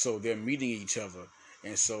 So they're meeting each other.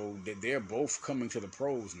 And so they're both coming to the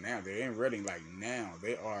pros now. They're in Reading like now.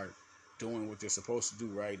 They are doing what they're supposed to do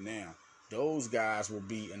right now. Those guys will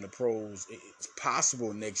be in the pros. It's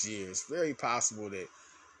possible next year. It's very possible that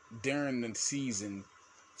during the season,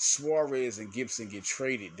 Suarez and Gibson get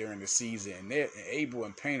traded during the season, and Abel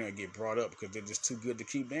and Painter get brought up because they're just too good to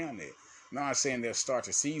keep down there. I'm not saying they'll start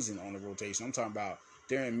the season on the rotation. I'm talking about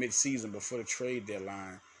during mid-season before the trade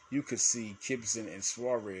deadline, you could see Gibson and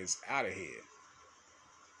Suarez out of here.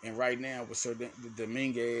 And right now with Sir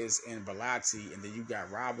Dominguez and Bellotti, and then you got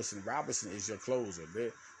Robinson. Robinson is your closer.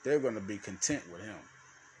 They're going to be content with him.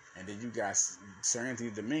 And then you got Sir Anthony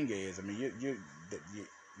Dominguez. I mean, you're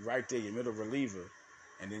right there, your middle reliever.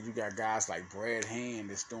 And then you got guys like Brad Hand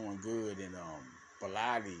that's doing good, and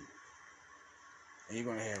Bellotti. And you're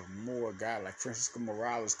going to have more guys like Francisco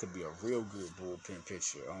Morales could be a real good bullpen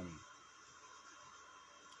pitcher.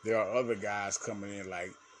 There are other guys coming in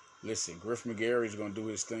like, listen, Griff McGarry is going to do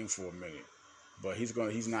his thing for a minute. But he's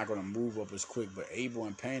not going to move up as quick. But Abel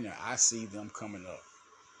and Painter, I see them coming up.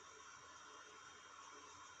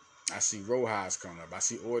 I see Rojas coming up. I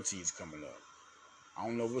see Ortiz coming up. I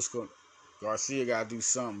don't know what's going to... Garcia got to do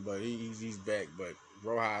something, but he's back. But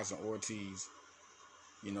Rojas and Ortiz,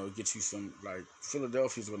 get you some... Like,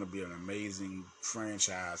 Philadelphia's going to be an amazing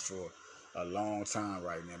franchise for a long time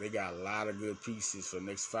right now. They got a lot of good pieces for the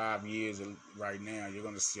next 5 years. Right now, you're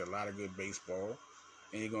going to see a lot of good baseball.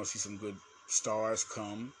 And you're going to see some good stars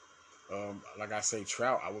come. Like I say,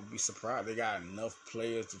 Trout, I would be surprised. They got enough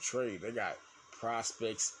players to trade. They got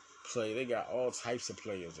prospects play. They got all types of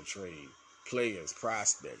players to trade. Players,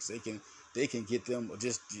 prospects. They can get them.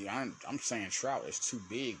 I'm saying Trout is too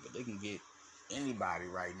big, but they can get anybody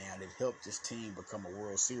right now that helped this team become a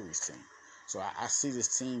World Series team. So I see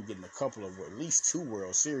this team getting a couple of, at least 2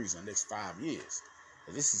 World Series in the next 5 years.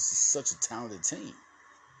 And this is such a talented team.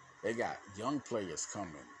 They got young players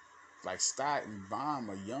coming. Like Stott and Baum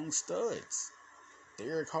are young studs.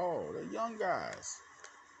 Derek Hall, they're young guys.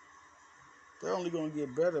 They're only going to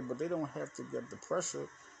get better, but they don't have to get the pressure.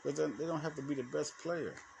 They don't have to be the best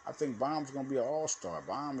player. I think Baum's going to be an all-star.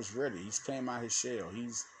 Baum is ready. He's came out his shell.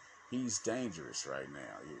 He's dangerous right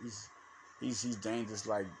now. He's dangerous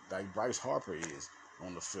like Bryce Harper is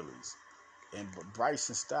on the Phillies. And Bryce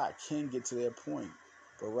and Stott can get to that point.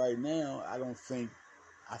 But right now, I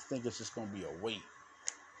think it's just going to be a wait.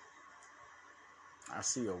 I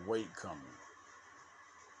see a wait coming.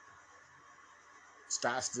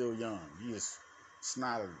 Stott's still young. It's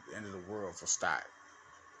not the end of the world for Stott.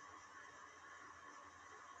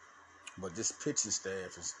 But this pitching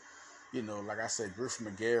staff is, like I said, Griff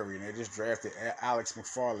McGarry, and they just drafted Alex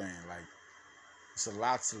McFarland. Like, it's a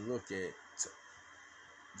lot to look at,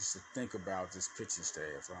 just to think about this pitching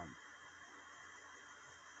staff.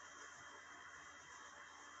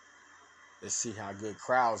 Let's see how good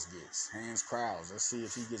Krause gets. Hans Krause. Let's see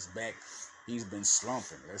if he gets back. He's been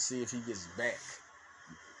slumping. Let's see if he gets back.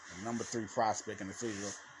 The number 3 prospect in the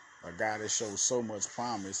field, a guy that shows so much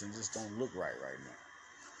promise and just don't look right now.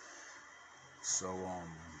 So,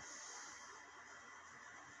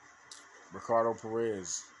 Ricardo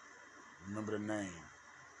Perez, remember the name.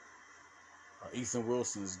 Ethan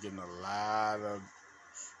Wilson is getting a lot of,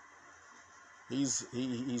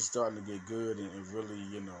 he's starting to get good and really,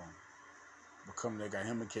 become that guy.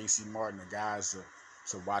 Him and Casey Martin, the guys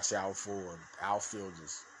to watch out for,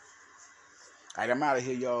 outfielders. All right, I'm out of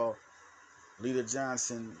here, y'all. Leader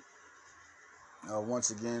Johnson. Once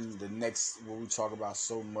again, the next where we talk about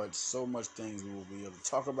so much things we will be able to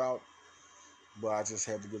talk about. But I just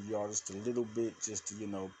had to give y'all just a little bit, just to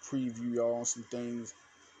preview y'all on some things.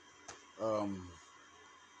 We'll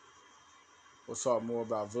talk more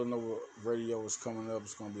about Villanova Radio is coming up.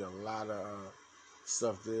 It's going to be a lot of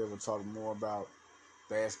stuff there. We'll talk more about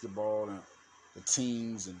basketball and the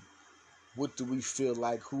teams and what do we feel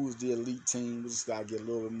like, who's the elite team. We just got to get a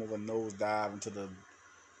little bit more of a nosedive into the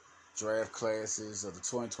draft classes of the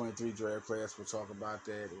 2023 draft class. We'll talk about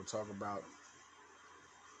that. We'll talk about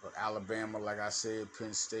Alabama, like I said,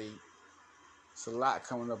 Penn State. It's a lot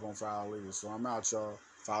coming up on File Leader. So I'm out, y'all.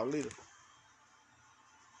 File Leader.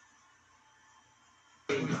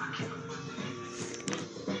 Here's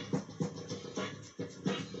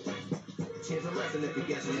a lesson if you're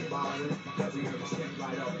guessing and following. Every other step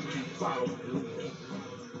right up, keep following the leader.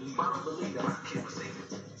 Follow the leader.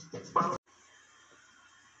 Follow.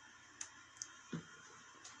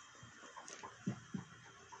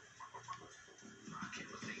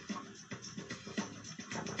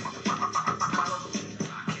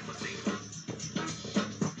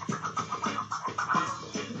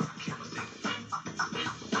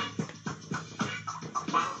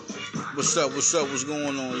 What's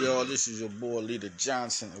going on, y'all? This is your boy, Leader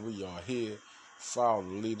Johnson, and we are here. Follow the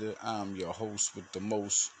leader. I'm your host with the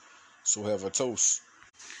most. So have a toast.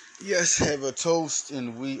 Yes, have a toast,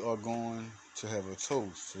 and we are going to have a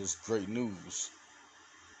toast. It's great news.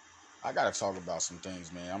 I gotta talk about some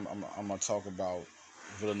things, man. I'm gonna talk about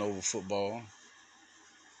Villanova football.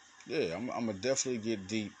 Yeah, I'm gonna definitely get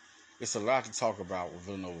deep. It's a lot to talk about with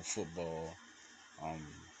Villanova football. Um,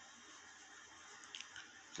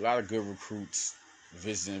 a lot of good recruits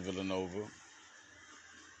visiting Villanova.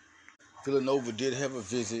 Villanova did have a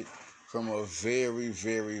visit from a very,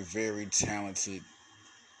 very, very talented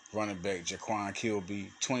running back, Jaquan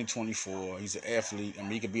Kilby, 2024. He's an athlete. I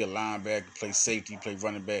mean, he could be a linebacker, play safety, play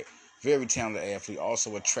running back. Very talented athlete,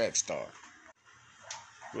 also a track star.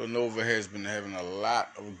 Villanova has been having a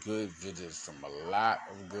lot of good visits from a lot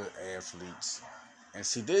of good athletes. And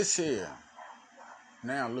see this here,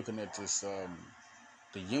 now looking at this,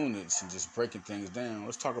 the units and just breaking things down,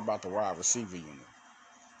 let's talk about the wide receiver unit.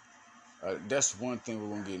 That's one thing we're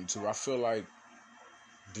going to get into. I feel like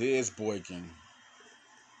Des Boykin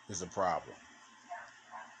is a problem.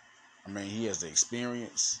 I mean, he has the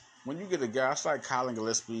experience. When you get a guy, it's like Colin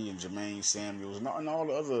Gillespie and Jermaine Samuels and all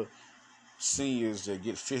the other seniors that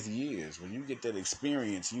get fifth years. When you get that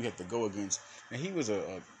experience, you have to go against. And he was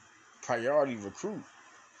a priority recruit.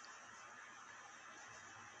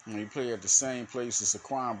 When he played at the same place as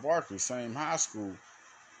Saquon Barkley, same high school,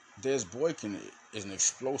 Des Boykin is an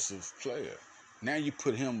explosive player. Now you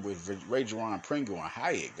put him with Rajon Pringle and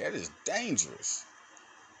Hyatt. That is dangerous.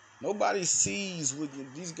 Nobody sees what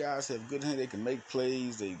these guys have good hands. They can make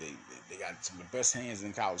plays. They got some of the best hands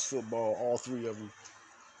in college football. All three of them.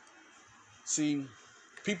 See,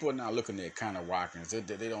 people are not looking at Connor Watkins.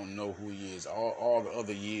 They don't know who he is. All the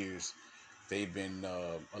other years, they've been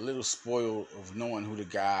a little spoiled of knowing who the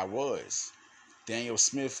guy was. Daniel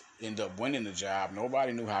Smith ended up winning the job.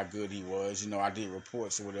 Nobody knew how good he was. I did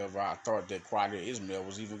reports or whatever. I thought that Quadir Ismail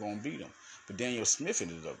was even going to beat him. But Daniel Smith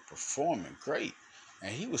ended up performing great.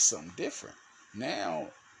 And he was something different. Now,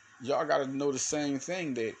 y'all got to know the same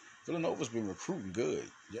thing, that Villanova's been recruiting good.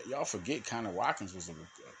 Y'all forget Connor Watkins was a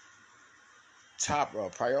top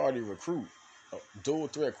priority recruit, a dual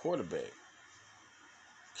threat quarterback.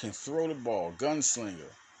 Can throw the ball, gunslinger,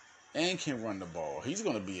 and can run the ball. He's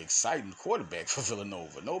going to be an exciting quarterback for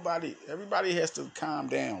Villanova. Everybody has to calm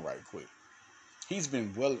down right quick. He's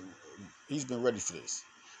been ready for this.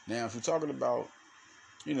 Now, if you're talking about,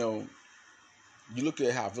 you look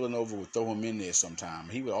at how Villanova would throw him in there sometime.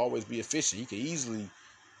 He would always be efficient. He could easily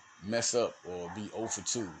mess up or be 0 for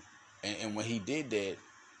 2. And when he did that,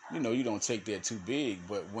 you don't take that too big.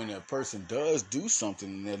 But when a person does do something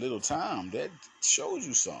in that little time, that shows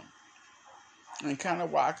you something. And Connor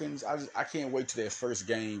Watkins, I can't wait till that first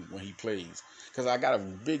game when he plays. Because I got a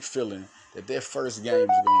big feeling that first game is going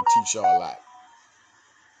to teach y'all a lot.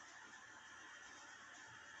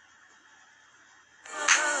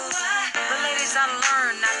 The ladies I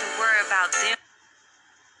learned not to worry about them.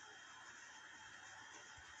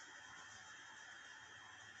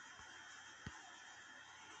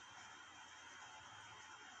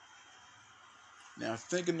 Now,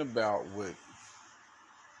 thinking about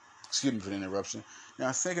excuse me for the interruption.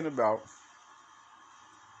 Now, thinking about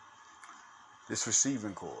This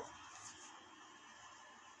receiving core.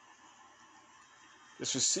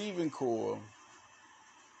 This receiving core,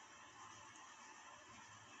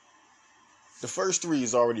 the first three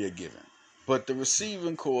is already a given. But the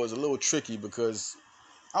receiving core is a little tricky because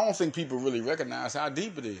I don't think people really recognize how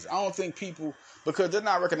deep it is. I don't think people, because they're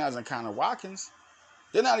not recognizing Connor Watkins.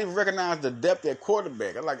 They're not even recognizing the depth at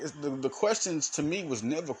quarterback. Like the questions to me was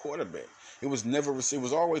never quarterback. It was never. It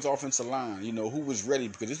was always offensive line. You know who was ready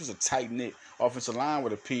because this was a tight knit offensive line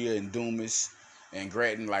with Apia and Dumas and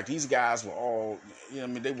Gratton. Like these guys were all. You know what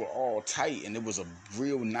I mean, they were all tight and it was a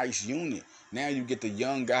real nice unit. Now you get the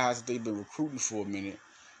young guys that they've been recruiting for a minute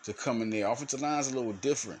to come in there. Offensive line's a little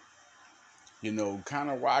different. You know,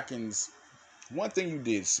 Connor Watkins. One thing you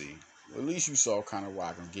did see, at least you saw Connor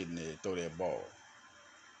Watkins getting there, throw that ball.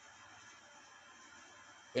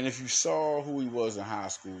 And if you saw who he was in high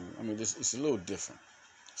school, I mean, it's a little different.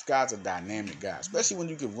 This guy's a dynamic guy, especially when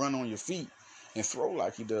you can run on your feet and throw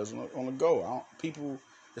like he does on the go.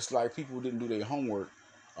 It's like people didn't do their homework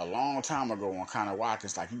a long time ago on Connor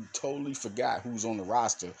Watkins. Like you totally forgot who's on the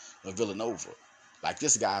roster of Villanova. Like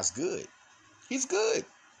this guy's good. He's good.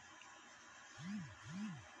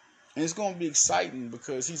 And it's going to be exciting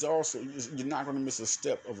because you're not going to miss a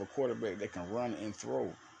step of a quarterback that can run and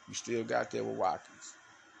throw. You still got there with Watkins.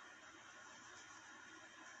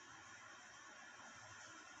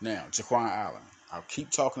 Now, Jaquan Allen. I'll keep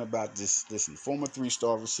talking about this. Listen, former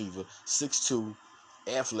 3-star receiver, 6'2",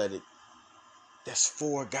 athletic. That's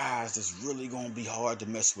 4 guys that's really going to be hard to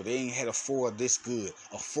mess with. They ain't had a 4 this good.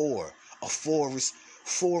 Four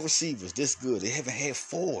receivers this good. They haven't had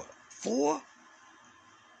 4. 4?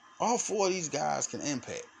 All 4 of these guys can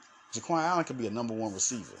impact. Jaquan Allen can be a number 1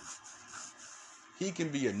 receiver. He can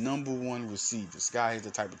be a number 1 receiver. This guy has the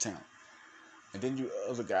type of talent. And then you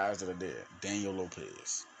other guys that are there. Daniel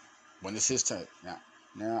Lopez. When it's his turn.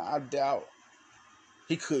 Now I doubt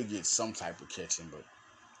he could get some type of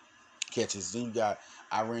catches. Then you got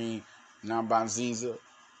Irene Nambanziza.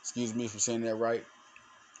 Excuse me for saying that right.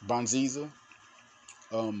 Bonziza.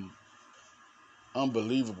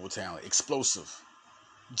 Unbelievable talent. Explosive.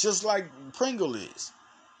 Just like Pringle is.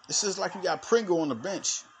 It's just like you got Pringle on the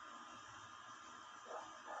bench.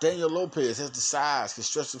 Daniel Lopez has the size, can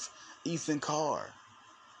stretch with Ethan Carr.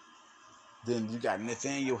 Then you got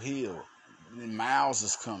Nathaniel Hill. And Miles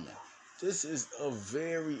is coming. This is a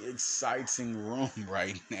very exciting room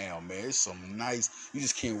right now, man. It's some nice. You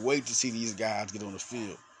just can't wait to see these guys get on the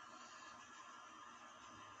field.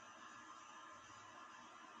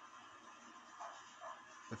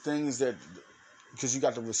 The thing is that because you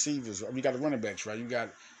got the receivers, you got the running backs, right? You got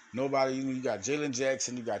nobody. You got Jalen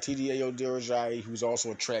Jackson. You got TDA Odirajai, who's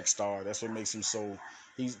also a track star. That's what makes him so.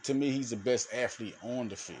 To me, he's the best athlete on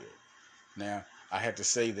the field. Now, I had to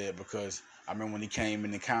say that because I remember when he came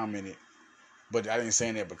in and commented, but I didn't say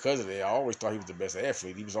that because of that. I always thought he was the best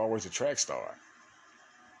athlete. He was always a track star.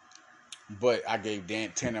 But I gave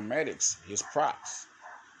Tanner Maddox his props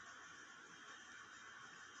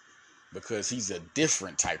because he's a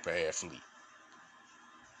different type of athlete.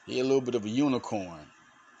 He's a little bit of a unicorn.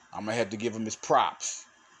 I'm going to have to give him his props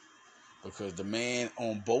because the man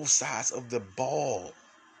on both sides of the ball,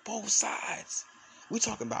 both sides. We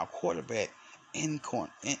talking about quarterback and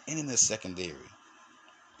in the secondary.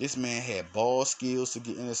 This man had ball skills to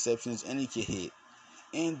get interceptions and he could hit.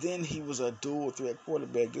 And then he was a dual threat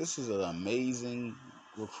quarterback. This is an amazing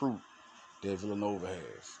recruit that Villanova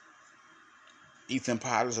has. Ethan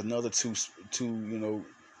Potter's another two,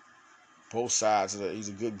 both sides of he's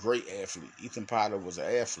a great athlete. Ethan Potter was an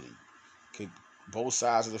athlete. Could both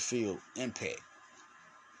sides of the field impact.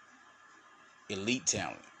 Elite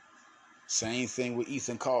talent. Same thing with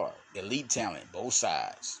Ethan Carr. Elite talent, both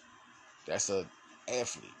sides. That's an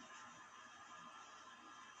athlete.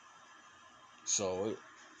 So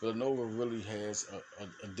Villanova really has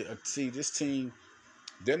see this team.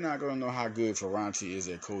 They're not going to know how good Ferranti is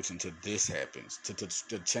at coaching until this happens.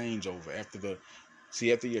 To change over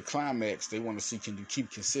after your climax, they want to see can you keep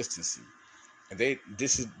consistency, and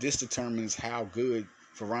this determines how good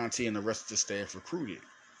Ferranti and the rest of the staff recruited.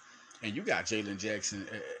 And you got Jalen Jackson,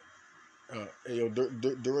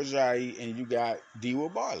 Durajai, and you got Dewa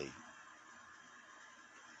Barley.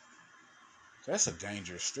 That's a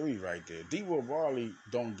dangerous 3 right there. Dewa Barley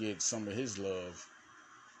don't get some of his love,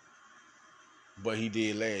 but he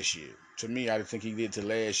did last year. To me, I think he did to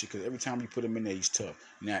last year because every time you put him in there, he's tough.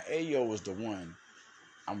 Now, Ayo is the one.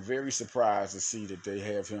 I'm very surprised to see that they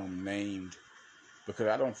have him named because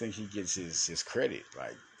I don't think he gets his credit.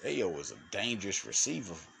 Like, Ayo is a dangerous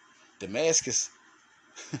receiver. Damascus,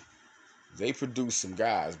 they produced some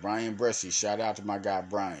guys. Brian Bresci, shout out to my guy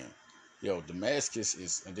Brian. Yo, Damascus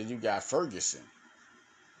is, and then you got Ferguson.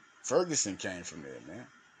 Ferguson came from there, man.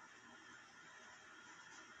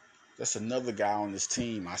 That's another guy on this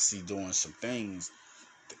team I see doing some things,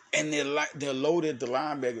 and they're loaded the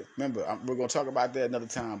linebacker. Remember, we're gonna talk about that another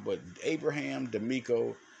time. But Abraham,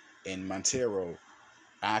 D'Amico, and Montero.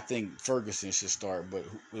 I think Ferguson should start, but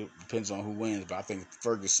it depends on who wins. But I think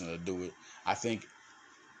Ferguson will do it. I think,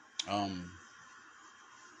 and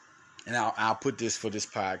I'll put this for this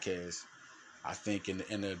podcast. I think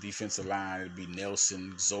in the defensive line it'd be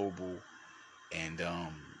Nelson, Zobel, and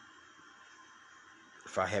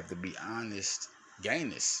if I have to be honest,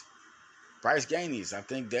 Gaines. Bryce Gaines. I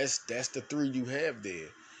think that's the three you have there.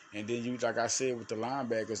 And then you, like I said, with the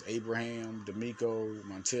linebackers, Abraham, D'Amico,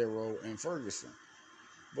 Montero, and Ferguson.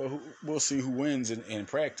 But we'll see who wins in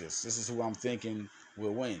practice. This is who I'm thinking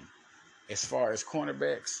will win. As far as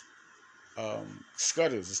cornerbacks,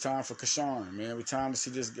 Scutters. It's time for Kashawn, man. It's time to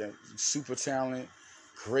see this guy. Super talent,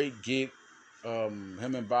 great get.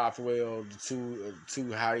 Him and Bothwell, the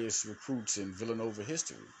two highest recruits in Villanova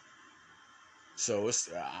history. So it's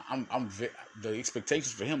the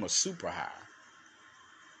expectations for him are super high.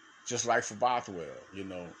 Just like for Bothwell, you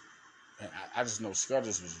know. And I just know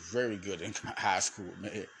Scutters was very good in high school,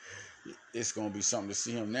 man. It's going to be something to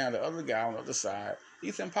see him. Now, the other guy on the other side,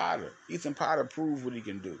 Ethan Potter. Ethan Potter proved what he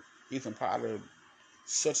can do. Ethan Potter,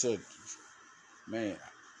 such a, man,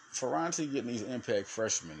 Ferranti getting these impact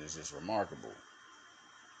freshmen is just remarkable.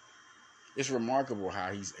 It's remarkable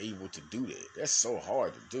how he's able to do that. That's so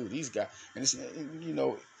hard to do. These guys, and it's, you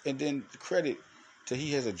know, and then credit to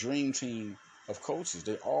he has a dream team of coaches.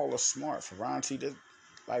 They all are smart. Ferranti,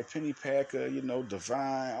 like Penny Packer, you know,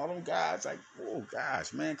 Divine, all them guys, like, oh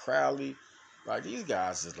gosh, man, Crowley, like these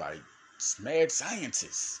guys is like mad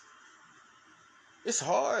scientists. It's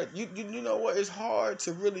hard. You know what? It's hard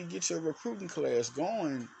to really get your recruiting class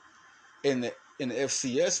going in the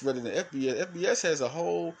FCS rather than FBS. FBS has a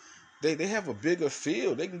whole. They have a bigger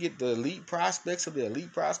field. They can get the elite prospects of the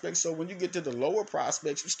elite prospects. So when you get to the lower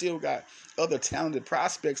prospects, you still got other talented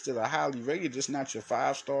prospects that are highly rated, just not your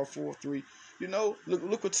 5-star, 4-3. You know,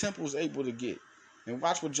 look what Temple's able to get. And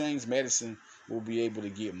watch what James Madison will be able to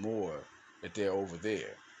get more if they're over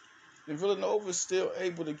there. And Villanova's still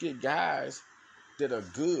able to get guys that are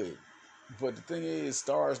good. But the thing is,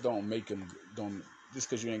 stars don't make them, just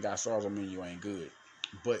because you ain't got stars, I mean you ain't good.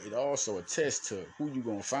 But it also attests to who you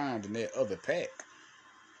going to find in that other pack.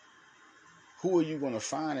 Who are you going to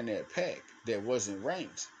find in that pack that wasn't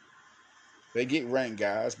ranked? They get ranked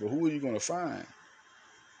guys, but who are you going to find?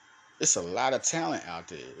 It's a lot of talent out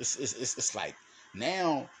there. It's like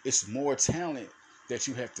now it's more talent that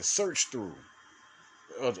you have to search through,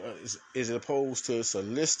 as opposed to it's a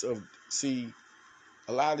list of, see,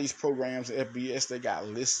 a lot of these programs at FBS, they got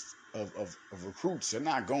lists of recruits. They're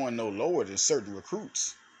not going no lower than certain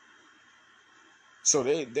recruits. So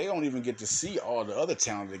they don't even get to see all the other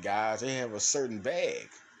talented guys. They have a certain bag.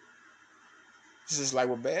 It's just like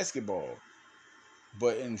with basketball.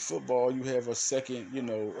 But in football, you have a second, you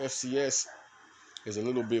know, FCS is a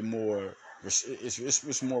little bit more,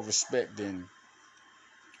 it's more respect than,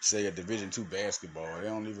 say, a Division II basketball. They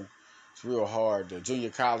don't even, it's real hard. The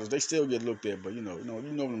junior college, they still get looked at, but you know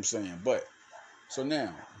what I'm saying. But, so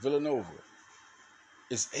now, Villanova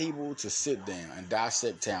is able to sit down and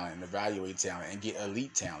dissect talent and evaluate talent and get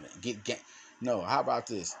elite talent. No, how about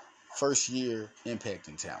this? First year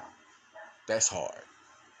impacting talent. That's hard.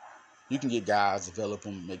 You can get guys, develop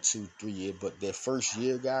them, make 2-3 years, but that first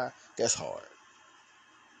year guy, that's hard.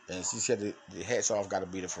 And she said the hats off got to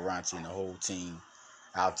be the Ferranti and the whole team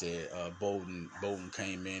out there. Bowden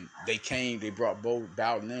came in. They brought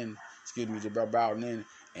Bowden in. They brought Bowden in,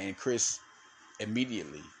 and Chris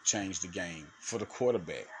immediately changed the game for the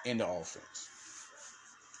quarterback in the offense.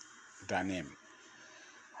 Dynamic.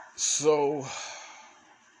 So,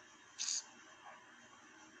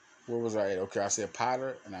 where was I at? Okay, I said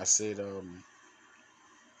Potter, and I said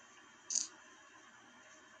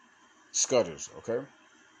Scutters, okay?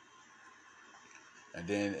 And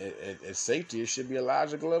then at safety, it should be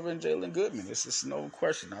Elijah Glover and Jalen Goodman. It's just no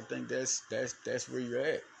question. I think that's where you're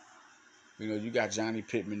at. You know, you got Johnny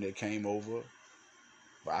Pittman that came over,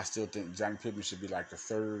 but I still think Johnny Pittman should be like the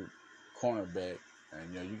third cornerback.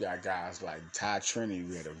 And, you know, you got guys like Ty Trinity,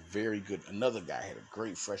 who had another guy had a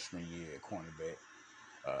great freshman year at cornerback.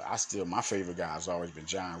 My favorite guy has always been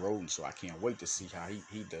John Roden, so I can't wait to see how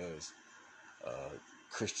he does.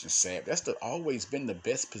 Christian Sapp. That's always been the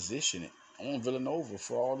best position on Villanova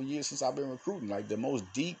for all the years since I've been recruiting. Like the most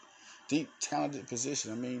deep, talented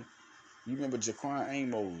position. I mean, you remember Jaquan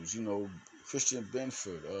Amos, you know, Christian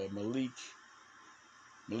Benford, Malik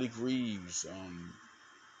Reeves,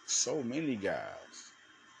 So many guys.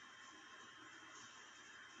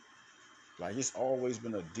 Like, it's always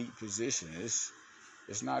been a deep position. It's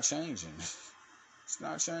not changing. It's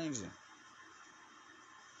not changing.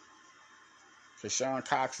 Because Sean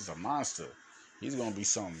Cox is a monster. He's gonna be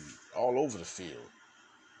something all over the field.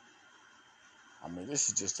 I mean, this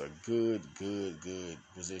is just a good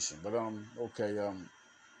position. But okay,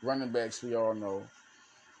 running backs, we all know.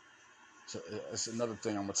 So it's another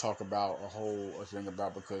thing I'm gonna talk about a whole thing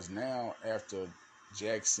about, because now after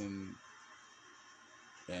Jackson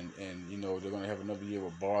and you know they're gonna have another year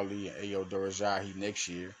with Barley and Ayo Dorajahi next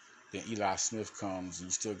year. Then Eli Smith comes, and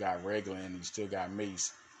you still got Ragland, and you still got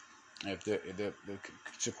Mace. And if the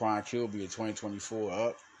Shaquan Kilby in 2024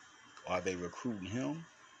 up, are they recruiting him?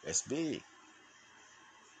 That's big.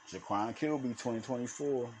 Shaquan Kilby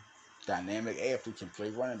 2024, dynamic athlete, can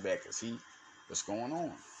play running back. What's going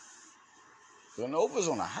on? Villanovas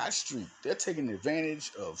on a hot streak. They're taking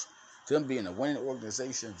advantage of them being a winning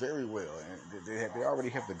organization very well, and they already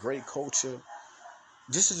have the great culture.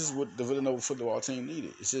 This is just what the Villanova football team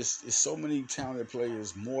needed. It's so many talented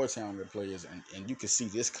players, more talented players, and you can see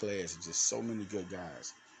this class is just so many good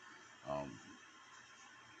guys.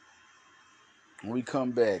 When we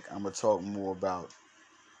come back, I'm gonna talk more about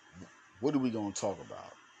what are we gonna talk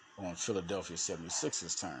about on Philadelphia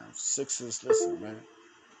 76ers terms. Sixers, listen, man.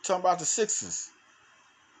 Talking about the Sixers.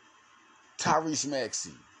 Tyrese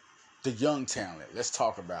Maxey, the young talent. Let's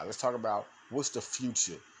talk about it. Let's talk about what's the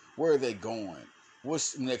future. Where are they going?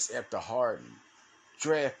 What's next after Harden?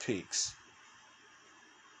 Draft picks.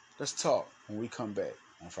 Let's talk when we come back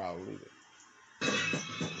on Follow Leader.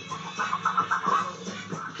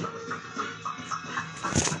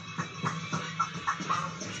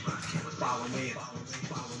 Follow me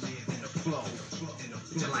in the flow,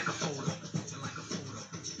 just like a photo.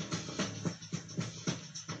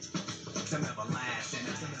 Some everlasting.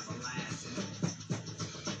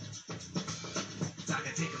 I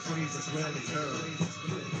can take a phrase that's rarely heard.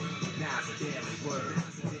 Now it's a daily word.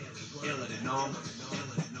 Iller than normal.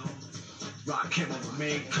 Rock him on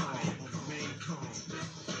remain calm.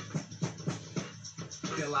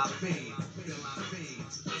 Feel our pain.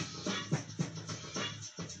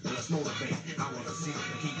 Let's motivate. I want to see the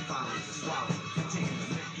heat follow the swallow. Continue to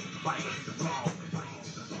fight the wrong.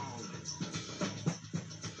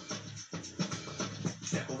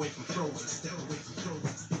 Step away from frozen.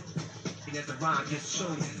 And as the rhyme gets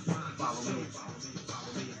chosen, follow me.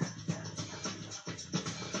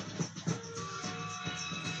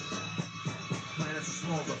 Planets are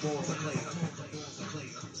small, the balls are clay.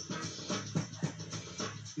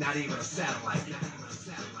 Not even a satellite.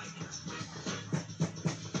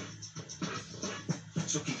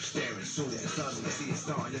 So keep staring, soon as suddenly see a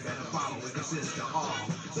star, you better follow it, cause it's the all.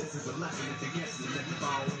 This is a lesson, if you guess it, let me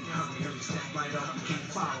follow it. Hurry, step right up, keep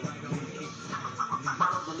following.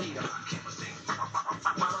 Follow the leader,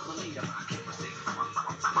 follow the leader,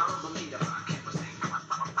 follow the leader,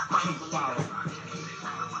 keep following.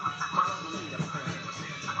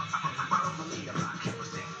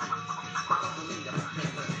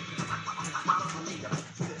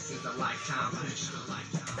 This is a lifetime mission.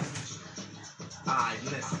 I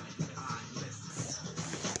listen.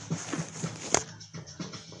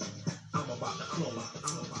 I'm about to close.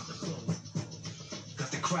 Cause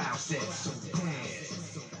the crowd says so.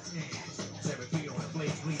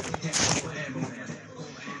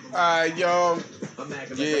 Alright, y'all.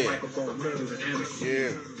 Yeah.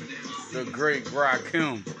 The great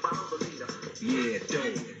Rakim. Yeah,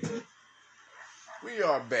 dope. We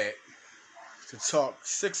are back to talk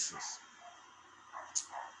Sixers.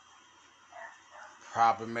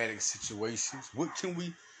 Problematic situations. Where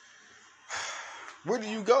do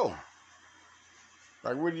you go?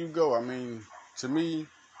 Like, where do you go? I mean, to me,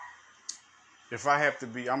 if I have to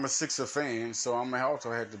be, I'm a Sixer fan, so I'm gonna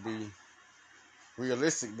also have to be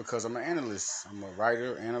realistic because I'm an analyst. I'm a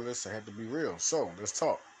writer, analyst. I have to be real. So let's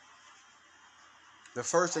talk. The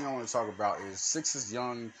first thing I want to talk about is Sixers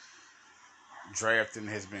young drafting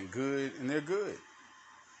has been good, and they're good.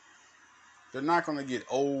 They're not going to get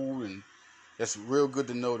old, and that's real good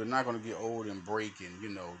to know. They're not going to get old and break, and, you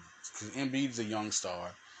know, because Embiid's a young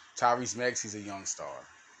star. Tyrese Maxey's a young star.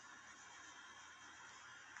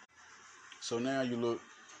 So now you look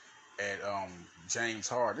at James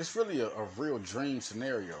Harden. It's really a real dream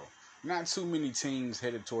scenario. Not too many teams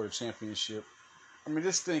headed toward a championship. I mean,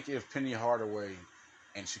 just think if Penny Hardaway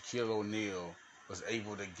and Shaquille O'Neal was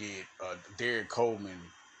able to get Derek Coleman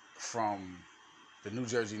from the New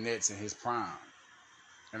Jersey Nets in his prime.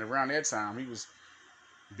 And around that time, he was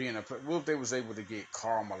being a... What if they was able to get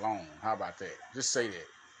Karl Malone? How about that? Just say that.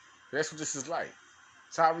 That's what this is like.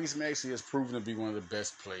 Tyrese Maxey has proven to be one of the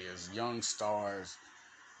best players, young stars.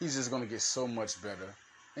 He's just going to get so much better.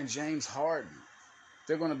 And James Harden,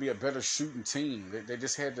 they're going to be a better shooting team. They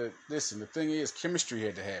just had to listen. The thing is, chemistry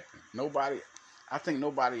had to happen. I think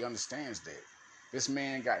nobody understands that. This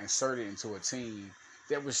man got inserted into a team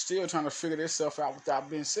that was still trying to figure themselves out without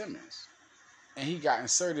Ben Simmons, and he got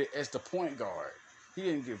inserted as the point guard. He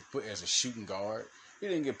didn't get put as a shooting guard. He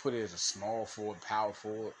didn't get put as a small forward, power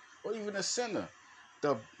forward, or even a center.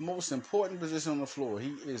 The most important position on the floor,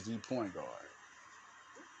 he is the point guard.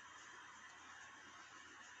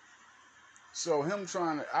 So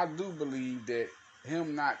I do believe that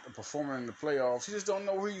him not performing in the playoffs, he just don't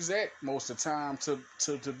know where he's at most of the time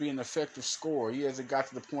to be an effective scorer. He hasn't got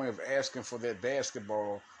to the point of asking for that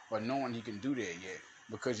basketball or knowing he can do that yet,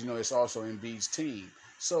 because it's also Embiid's team.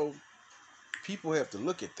 So people have to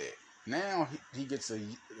look at that. Now he gets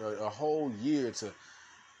a whole year to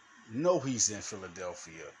know he's in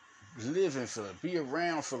Philadelphia, live in Philadelphia, be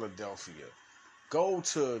around Philadelphia, go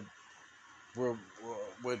to where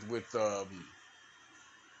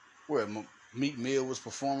Meek Mill was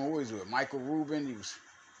performing. Where was he with Michael Rubin? He was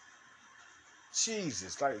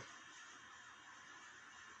Jesus, like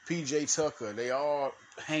PJ Tucker. They all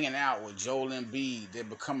hanging out with Joel Embiid. They're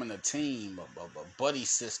becoming a team, a buddy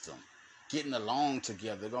system, getting along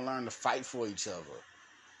together. They're gonna learn to fight for each other.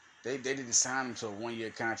 They didn't sign him to a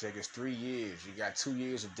 1-year contract. It's 3 years. You got 2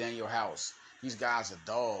 years of Daniel House. These guys are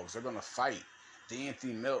dogs. They're gonna fight.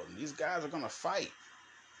 D'Anthony Melton. These guys are gonna fight.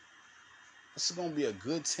 This is gonna be a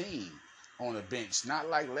good team on the bench. Not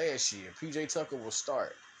like last year. PJ Tucker will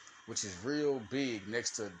start, which is real big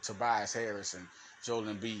next to Tobias Harris and Joel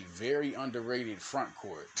Embiid. Very underrated front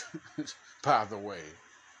court, by the way.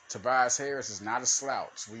 Tobias Harris is not a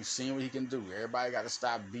slouch. We've seen what he can do. Everybody got to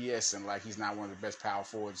stop BSing like he's not one of the best power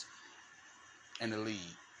forwards in the league.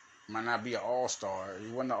 Might not be an all-star.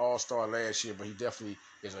 He wasn't an all-star last year, but he definitely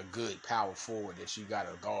is a good power forward that you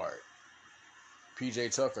got to guard.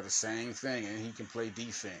 PJ Tucker, the same thing, and he can play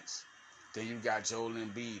defense. Then you got Joel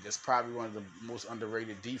Embiid. That's probably one of the most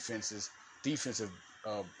underrated defensive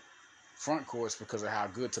front courts because of how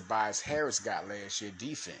good Tobias Harris got last year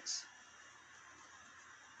defense.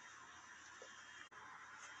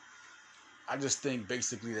 I just think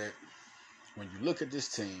basically that when you look at this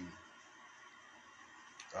team,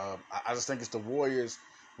 I just think it's the Warriors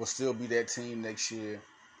will still be that team next year,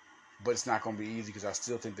 but it's not going to be easy because I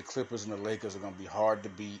still think the Clippers and the Lakers are going to be hard to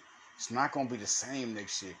beat. It's not going to be the same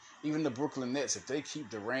next year. Even the Brooklyn Nets, if they keep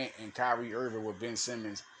Durant and Kyrie Irving with Ben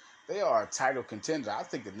Simmons, they are a title contender. I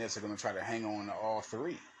think the Nets are going to try to hang on to all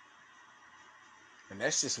three. And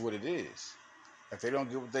that's just what it is. If they don't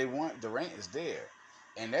get what they want, Durant is there.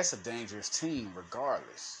 And that's a dangerous team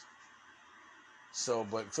regardless. So,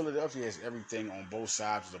 but Philadelphia has everything on both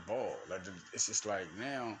sides of the ball. Like, it's just like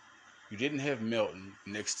now, you didn't have Melton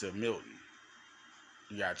next to Milton.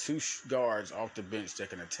 You got two guards off the bench that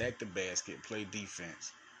can attack the basket, play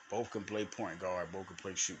defense. Both can play point guard. Both can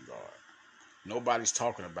play shooting guard. Nobody's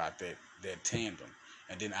talking about that tandem.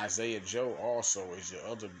 And then Isaiah Joe also is your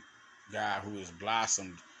other guy who has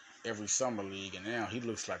blossomed every summer league, and now he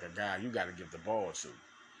looks like a guy you got to give the ball to.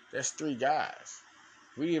 That's three guys.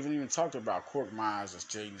 We haven't even talked about Cork Myers as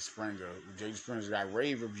Jaden Springer. Jaden Springer's got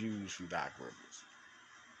rave reviews from Doc Rivers.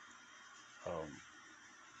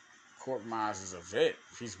 Cork Myers is a vet.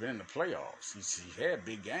 He's been in the playoffs. He had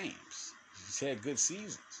big games. He's had good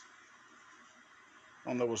seasons. I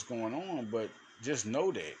don't know what's going on, but just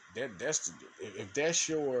know that's if that's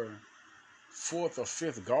your fourth or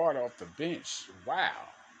fifth guard off the bench, wow.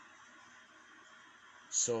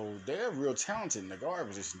 So they're real talented in the guard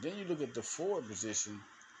position. Then you look at the forward position.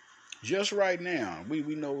 Just right now, we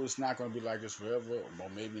know it's not going to be like this forever, or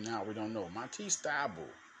maybe not. We don't know. Matisse Thybulle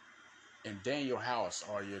and Daniel House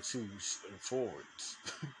are your two forwards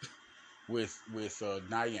with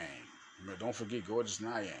Niang. Don't forget Gorgeous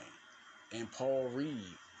Niang and Paul Reed.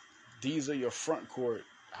 These are your front court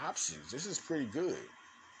options. This is pretty good.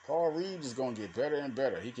 Paul Reed is going to get better and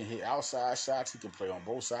better. He can hit outside shots. He can play on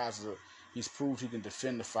both sides. He's proved he can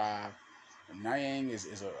defend the five. And Niang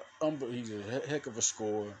he's a heck of a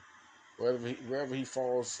scorer. Wherever he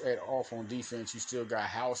falls off on defense, you still got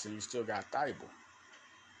House and you still got Thybulle.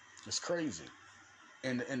 It's crazy.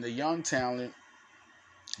 And the young talent,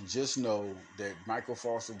 just know that Michael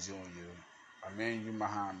Foster Jr., Emmanuel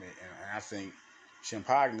Muhammad, and I think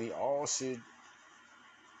Champagny all should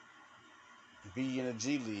be in the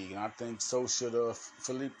G League, and I think so should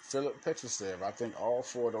Philip Petrusev. I think all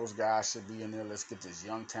four of those guys should be in there. Let's get this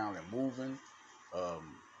young talent moving.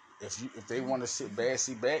 If they want to sit back,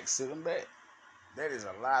 sit them back. That is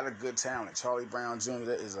a lot of good talent. Charlie Brown Jr.,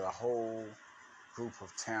 that is a whole group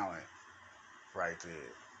of talent right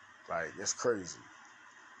there. Like, it's crazy.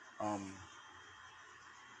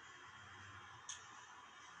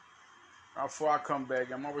 Before I come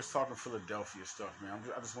back, I'm always talking Philadelphia stuff, man.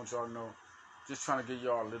 I just want y'all to know, just trying to give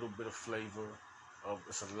y'all a little bit of flavor.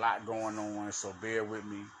 It's a lot going on, so bear with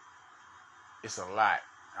me. It's a lot.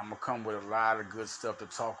 I'm gonna come with a lot of good stuff to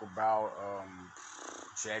talk about.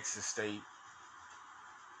 Jackson State,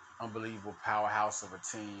 unbelievable powerhouse of a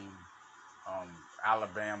team.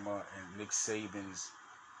 Alabama and Nick Saban's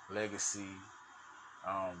legacy.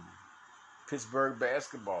 Um, Pittsburgh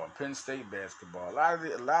basketball, Penn State basketball.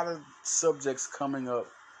 A lot of subjects coming up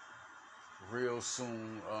real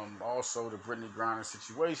soon. Also, the Brittany Griner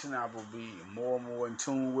situation. I will be more and more in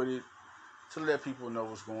tune with it to let people know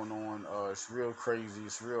what's going on. It's real crazy.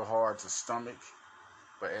 It's real hard to stomach.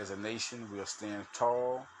 But as a nation, we'll stand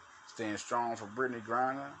tall, stand strong for Brittany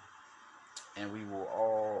Griner, and we will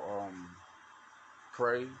all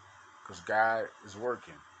pray because God is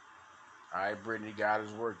working. All right, Brittany, God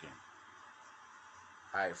is working.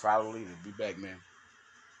 All right, follow leader. Be back, man.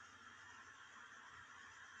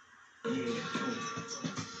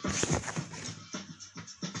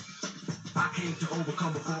 I came to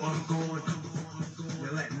overcome before I'm gone.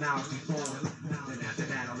 You let now be born. Then after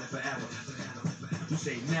that, I'll live forever. You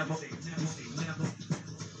say never. You say never.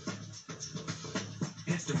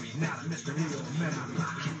 History, not a mystery or memory.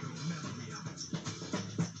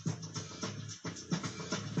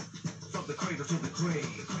 From the cradle to the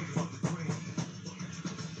grave.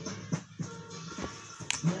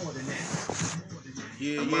 More than that.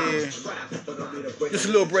 Yeah. Just a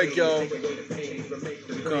little break, y'all.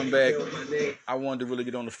 We come back. I wanted to really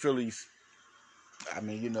get on the Phillies. I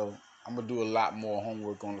mean, I'm going to do a lot more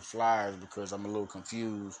homework on the Flyers because I'm a little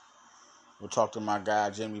confused. We'll talk to my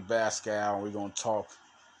guy, Jamie Bascal, and we're going to talk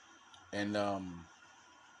and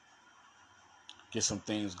get some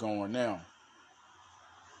things going now.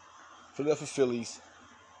 Philadelphia Phillies,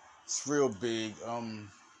 it's real big.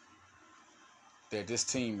 That this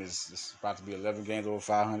team is about to be 11 games over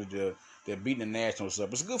 500. They're beating the Nationals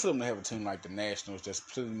up. It's good for them to have a team like the Nationals that's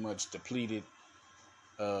pretty much depleted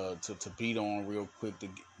to beat on real quick to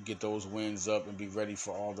get those wins up and be ready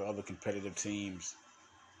for all the other competitive teams.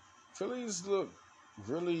 Phillies look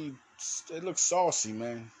they look saucy,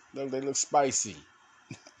 man. They look spicy.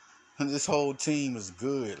 And this whole team is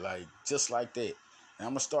good, like just like that. And I'm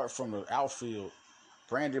going to start from the outfield.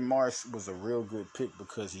 Brandon Marsh was a real good pick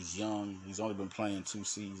because he's young. He's only been playing 2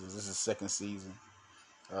 seasons. This is his second season.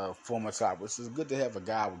 Former top. It's good to have a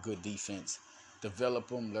guy with good defense. Develop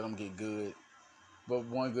him, let him get good. But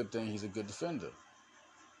one good thing, he's a good defender.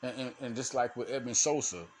 And just like with Edwin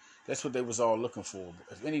Sosa, that's what they was all looking for.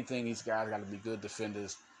 If anything, these guys got to be good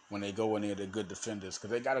defenders. When they go in there, they're good defenders because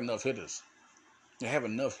they got enough hitters. They have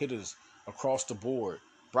enough hitters across the board.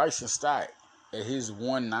 Bryson Stott, at his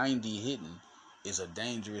 190 hitting, is a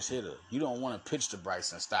dangerous hitter. You don't want to pitch to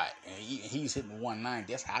Bryson Stott, and he's hitting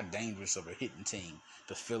 190. That's how dangerous of a hitting team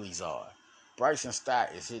the Phillies are. Bryson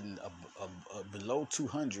Stott is hitting a below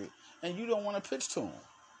 200, and you don't want to pitch to him.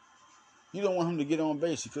 You don't want him to get on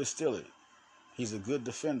base. You could steal it. He's a good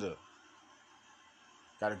defender.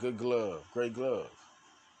 Got a good glove, great glove.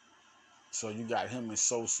 So you got him and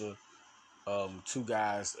Sosa, 2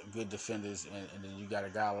 guys, good defenders, and then you got a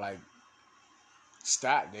guy like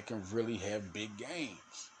Stott that can really have big games.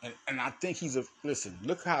 And I think listen,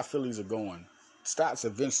 look how Phillies are going. Stott's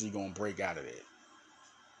eventually going to break out of that.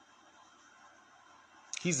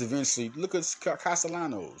 He's eventually, look at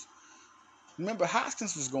Castellanos. Remember,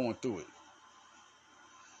 Hoskins was going through it.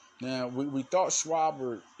 Now, we thought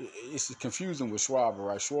Schwarber, it's confusing with Schwarber,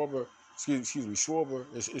 right? Schwarber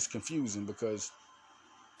is confusing because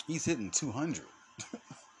he's hitting 200.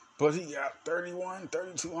 But he got 31,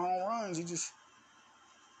 32 home runs. He just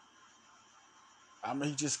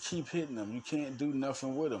keep hitting them. You can't do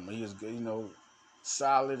nothing with him. He is,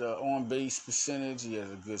 solid on base percentage. He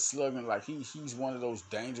has a good slugging. Like he's one of those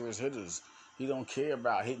dangerous hitters. He don't care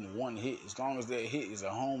about hitting one hit as long as that hit is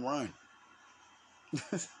a home run.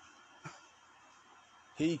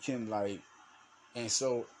 He can and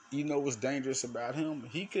so what's dangerous about him?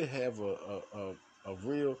 He could have a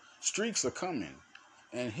real streaks are coming,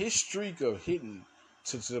 and his streak of hitting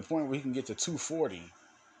to the point where he can get to 240.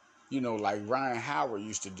 Like Ryan Howard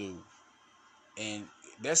used to do. And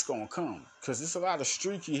that's going to come because there's a lot of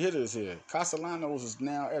streaky hitters here. Castellanos is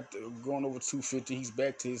now going over 250. He's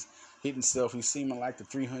back to his hitting self. He's seeming like the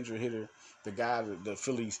 300 hitter, the guy that the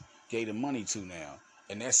Phillies gave the money to now.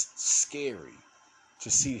 And that's scary to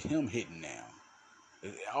see him hitting now.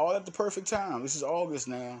 All at the perfect time. This is August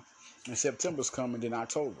now, and September's coming, then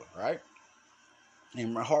October, right?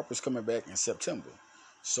 And Harper's coming back in September.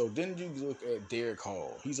 So then you look at Derek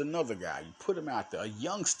Hall. He's another guy. You put him out there, a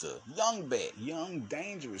youngster, young bat, young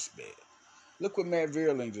dangerous bat. Look what Matt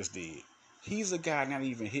Vierling just did. He's a guy not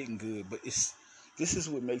even hitting good, but this is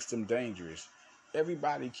what makes them dangerous.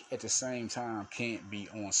 Everybody at the same time can't be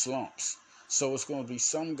on slumps. So it's going to be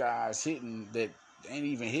some guys hitting that ain't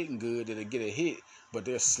even hitting good that'll get a hit, but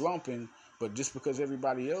they're slumping. But just because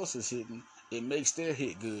everybody else is hitting, it makes their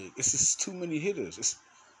hit good. It's just too many hitters.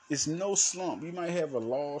 It's no slump. You might have a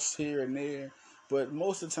loss here and there, but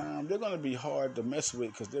most of the time they're going to be hard to mess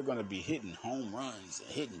with because they're going to be hitting home runs and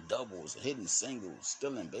hitting doubles and hitting singles,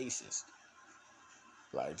 stealing bases.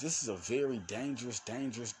 Like, this is a very dangerous.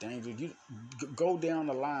 You go down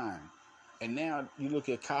the line, and now you look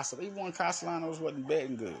at Castellanos. Even when Castellanos wasn't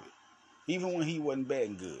batting good, even when he wasn't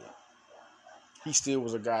batting good, he still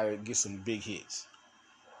was a guy that gets some big hits.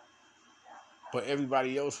 But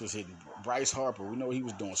everybody else was hitting. Bryce Harper, we know what he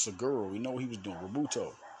was doing. Segura, we know what he was doing.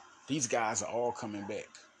 Robuto. These guys are all coming back.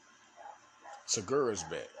 Segura's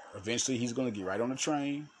back. Eventually, he's going to get right on the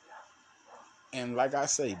train. And like I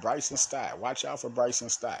say, Bryson Stott. Watch out for Bryson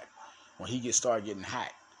Stott when he start getting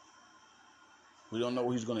hot. We don't know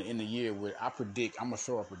what he's going to end the year with. I'm going to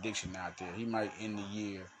throw a prediction out there. He might end the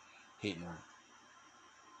year hitting.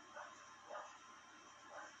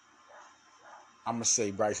 I'm going to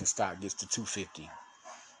say Bryson Stott gets to 250.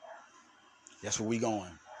 That's where we going.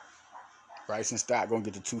 Bryson Stott going to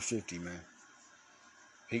get to 250, man.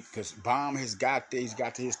 Because Baum has got there. He's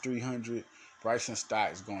got to his 300. Bryson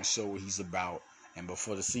Stott is going to show what he's about. And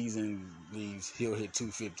before the season leaves, he'll hit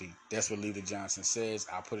 250. That's what Leader Johnson says.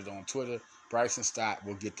 I'll put it on Twitter. Bryson Stott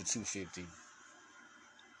will get to 250.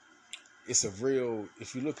 It's a real,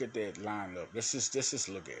 if you look at that lineup, let's just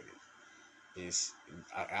look at it. It's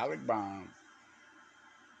Alec Baum,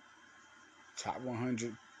 top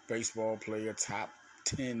 100 baseball player, top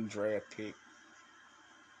 10 draft pick.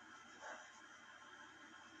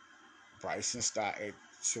 Bryson Stott at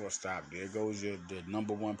shortstop. There goes the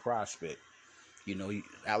number one prospect. You know,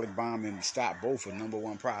 Alec Baum and Stott both are number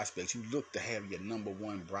one prospects. You look to have your number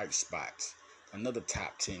one bright spots. Another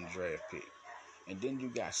top 10 draft pick. And then you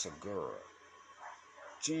got Segura.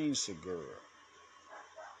 Gene Segura.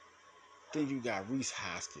 Then you got Reese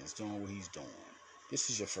Hoskins doing what he's doing. This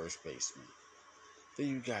is your first baseman. Then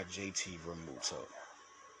you got JT Realmuto.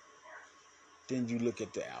 Then you look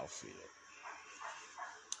at the outfield.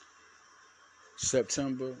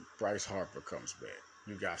 September, Bryce Harper comes back.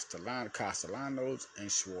 You got Castellanos and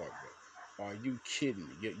Schwarber. Are you kidding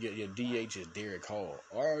me? Your DH is Derek Hall.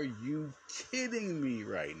 Are you kidding me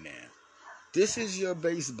right now? This is your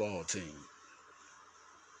baseball team.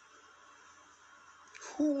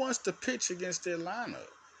 Who wants to pitch against their lineup?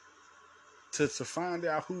 To find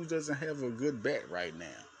out who doesn't have a good bat right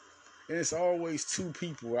now. And it's always two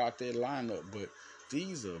people out there lineup, but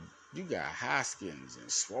you got Hoskins and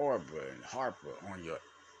Schwarber and Harper on you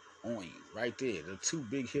right there. The two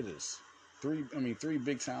big hitters. Three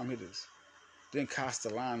big time hitters. Then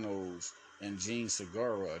Castellanos and Gene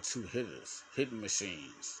Segura are two hitters, hitting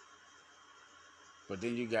machines. But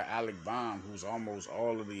then you got Alec Baum, who's almost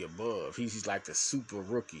all of the above. He's like the super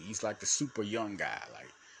rookie. He's like the super young guy.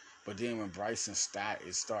 But then when Bryson Stott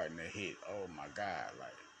is starting to hit, oh my God,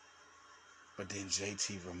 But then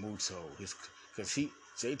JT Realmuto, JT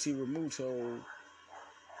Realmuto,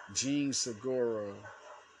 Gene Segura,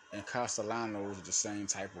 and Castellanos are the same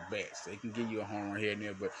type of bats. They can give you a home run here and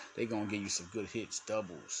there, but they're going to give you some good hits,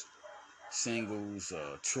 doubles, singles,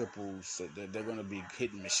 triples. They're going to be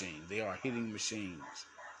hitting machines. They are hitting machines.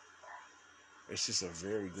 It's just a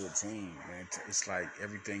very good team, man. It's like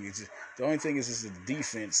everything is just, the only thing is the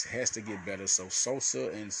defense has to get better. So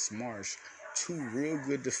Sosa and Smarsh, two real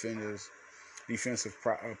good defenders, defensive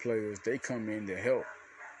players, they come in to help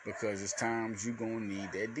because it's times you're going to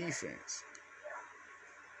need that defense.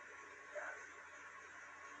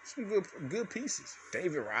 Some good pieces.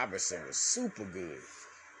 David Robinson was super good.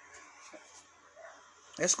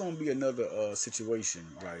 That's going to be another situation,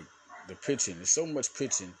 like the pitching. There's so much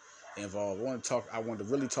pitching involved. I want to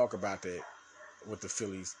really talk about that with the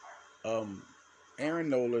Phillies. Aaron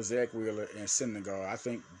Nola, Zach Wheeler, and Syndergaard. I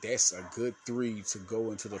think that's a good three to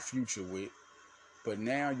go into the future with. But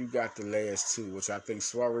now you got the last two, which I think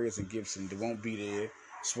Suarez and Gibson, they won't be there.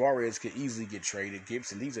 Suarez could easily get traded.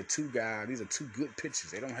 Gibson, these are two good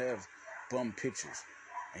pitchers. They don't have bum pitchers.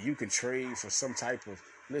 And you can trade for some type of,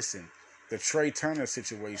 listen, the Trey Turner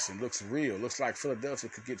situation looks real. Looks like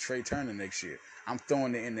Philadelphia could get Trey Turner next year. I'm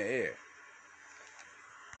throwing it in the air.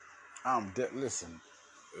 Listen,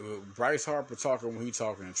 Bryce Harper talking when he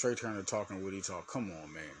talking and Trey Turner talking when he talk. Come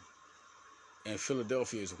on, man. And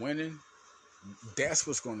Philadelphia is winning. That's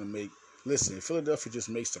what's going to make. Listen, if Philadelphia just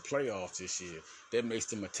makes the playoffs this year, that makes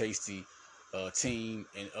them a tasty team,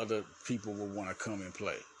 and other people will want to come and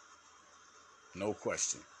play. No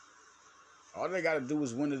question. All they got to do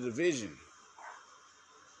is win the division.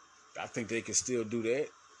 I think they can still do that.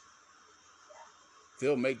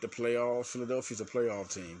 They'll make the playoffs. Philadelphia's a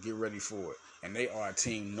playoff team. Get ready for it. And they are a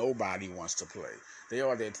team nobody wants to play. They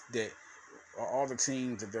are that all the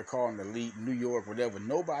teams that they're calling the elite, New York, whatever.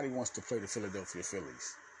 Nobody wants to play the Philadelphia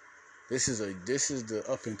Phillies. This is the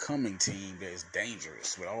up and coming team that is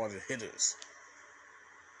dangerous with all the hitters.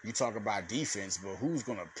 You talk about defense, but who's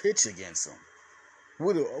gonna pitch against them?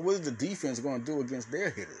 What is the defense gonna do against their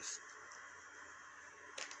hitters?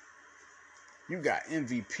 You got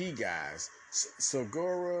MVP guys,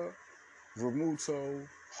 Segura, Remuto,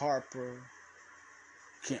 Harper,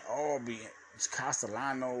 can all be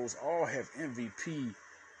Castellanos, all have MVP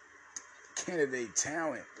candidate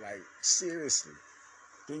talent. Like, seriously.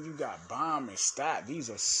 Then you got Baum and Stott. These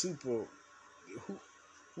are super.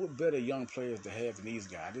 What better young players to have than these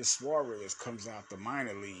guys? This Suarez comes out the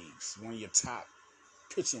minor leagues, one of your top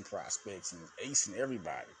pitching prospects and acing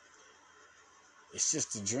everybody. It's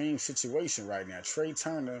just a dream situation right now. Trey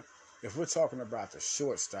Turner, if we're talking about the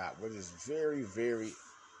shortstop, which is very, very,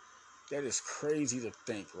 that is crazy to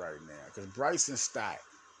think right now. Because Bryson Stott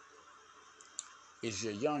is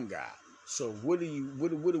your young guy. So what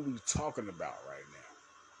are we talking about right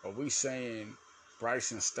now? Are we saying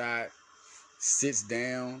Bryson Stott sits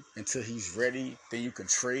down until he's ready, then you can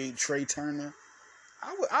trade Trey Turner?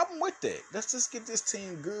 I'm with that. Let's just get this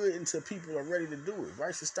team good until people are ready to do it.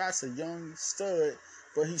 Bryson Stott's a young stud,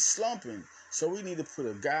 but he's slumping. So we need to put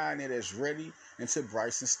a guy in there that's ready until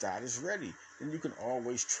Bryson Stott is ready. Then you can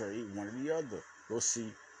always trade one or the other. We'll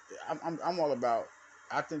see. I'm all about.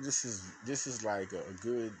 I think this is like a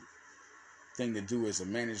good thing to do as a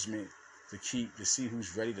management to see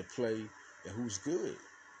who's ready to play and who's good.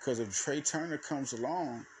 Because if Trey Turner comes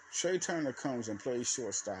along, Trey Turner comes and plays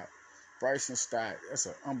shortstop. Bryson Stott, that's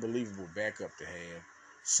an unbelievable backup to have.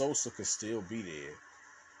 Sosa could still be there.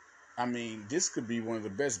 I mean, this could be one of the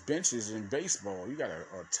best benches in baseball. You got a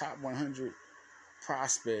top 100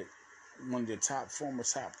 prospect, one of the former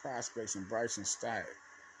top prospects in Bryson Stott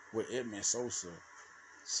with Edmund Sosa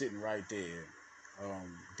sitting right there.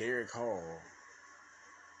 Derek Hall,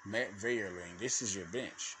 Matt Vierling. This is your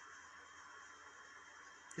bench.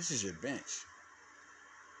 This is your bench.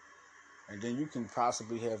 And then you can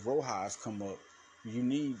possibly have Rojas come up. You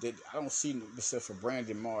need that. I don't see, except for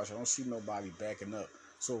Brandon Marsh, I don't see nobody backing up.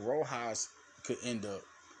 So Rojas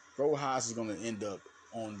is going to end up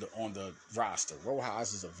on the roster.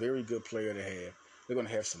 Rojas is a very good player to have. They're going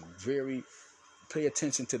to have some pay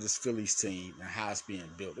attention to this Phillies team and how it's being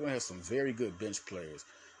built. They're going to have some very good bench players,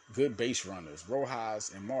 good base runners.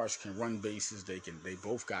 Rojas and Marsh can run bases. They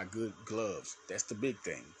both got good gloves. That's the big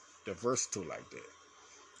thing. They're versatile like that.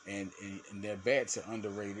 And their bats are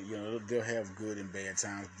underrated. You know, they'll have good and bad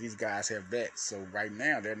times. But these guys have bats. So right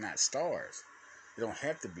now, they're not stars. They don't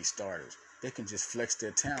have to be starters. They can just flex their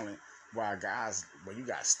talent while you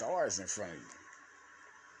got stars in front of you.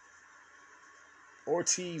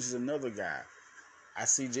 Ortiz is another guy. I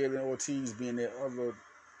see Jalen Ortiz being their other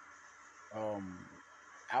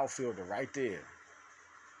outfielder right there.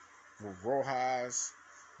 With Rojas.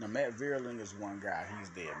 Now, Matt Vierling is one guy. He's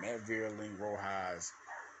there. Matt Vierling, Rojas,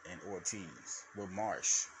 and Ortiz with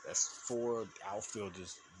Marsh. That's 4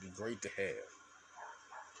 outfielders. Be great to have,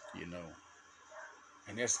 you know.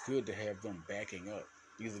 And that's good to have them backing up.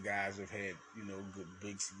 These are guys who've had, good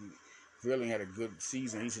big. Vierling had a good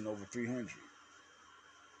season. He's in over 300.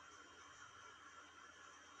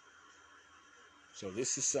 So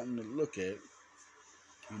this is something to look at.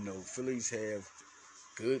 Phillies have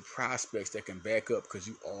good prospects that can back up because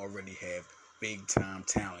you already have big time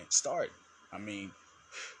talent starting. I mean,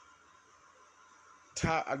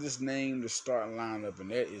 I just named the starting lineup, and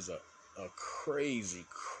that is a crazy,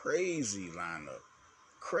 crazy lineup.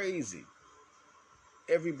 Crazy.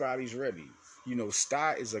 Everybody's ready.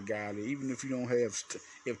 Stott is a guy that even if you don't have,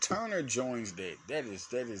 if Turner joins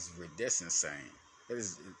that's insane. That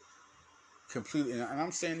is completely, and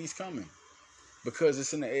I'm saying he's coming because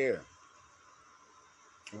it's in the air.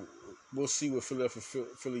 We'll see what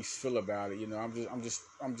Phillies feel about it.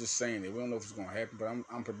 I'm just saying it. We don't know if it's gonna happen, but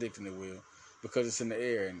I'm predicting it will because it's in the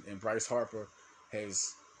air. And Bryce Harper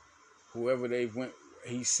has whoever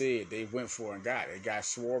he said they went for and got. They got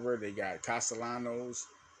Schwarber, they got Castellanos.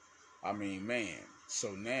 I mean, man.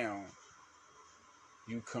 So now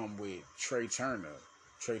you come with Trey Turner.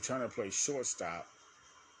 Trey Turner plays shortstop,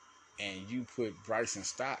 and you put Bryson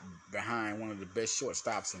Stott behind one of the best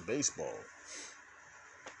shortstops in baseball.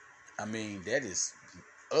 I mean, that is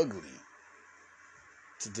ugly.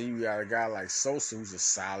 Today you got a guy like Sosa who's a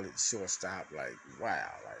solid shortstop. Like, wow,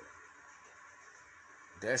 like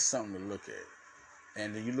that's something to look at.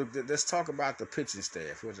 And then you look at, let's talk about the pitching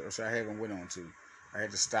staff, which I haven't went on to. I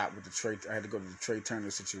had to stop with the Trey. I had to go to the Trey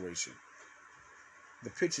Turner situation. The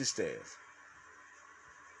pitching staff,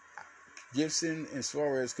 Gibson and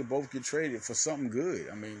Suarez could both get traded for something good.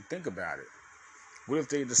 I mean, think about it. What if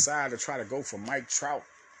they decide to try to go for Mike Trout?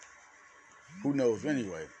 Who knows?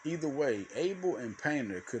 Anyway, either way, Abel and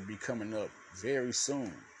Painter could be coming up very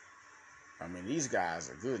soon. I mean, these guys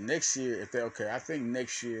are good. Next year, if they're okay, I think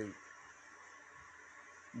next year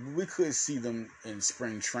we could see them in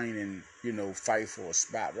spring training, fight for a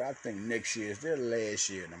spot. But I think next year is their last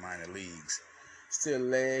year in the minor leagues. Still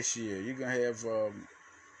last year. You're going to have,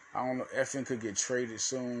 I don't know, Effin could get traded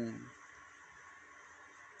soon.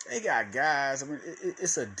 They got guys. I mean,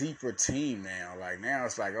 it's a deeper team now. Like, now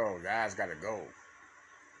it's like, oh, guys got to go.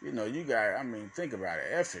 Think about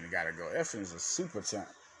it. Effin got to go. Effin is a super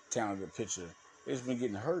talented pitcher. It's been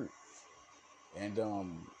getting hurt. And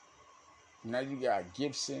now you got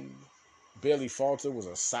Gibson. Bailey Falter was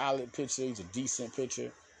a solid pitcher. He's a decent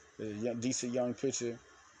pitcher. He's a decent young pitcher.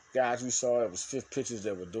 Guys we saw that was fifth pitchers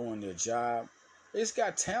that were doing their job. It's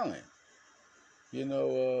got talent.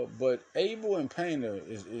 But Abel and Painter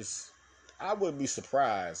is I wouldn't be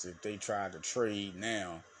surprised if they tried to trade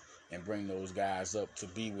now and bring those guys up to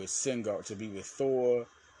be with Syndergaard, to be with Thor,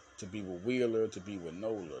 to be with Wheeler, to be with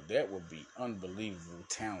Nola. That would be unbelievable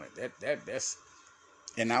talent. That's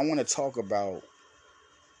and I want to talk about,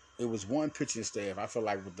 it was one pitching staff I feel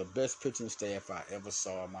like was the best pitching staff I ever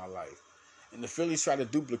saw in my life. And the Phillies tried to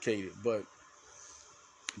duplicate it, but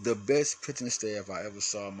the best pitching staff I ever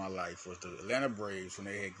saw in my life was the Atlanta Braves when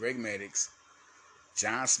they had Greg Maddux,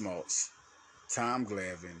 John Smoltz, Tom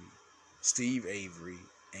Glavine, Steve Avery,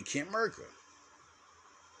 and Kent Mercker.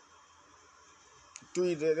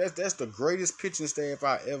 That's the greatest pitching staff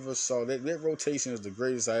I ever saw. That rotation is the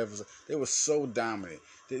greatest I ever saw. They were so dominant.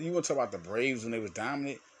 You want to talk about the Braves when they was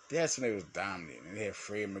dominant? That's when they was dominant. And they had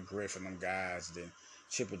Fred McGriff and them guys. Then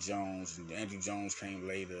Chipper Jones and Andrew Jones came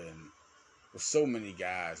later. And with so many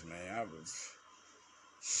guys, man.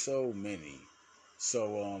 So many.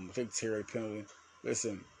 So, I think Terry Pendleton.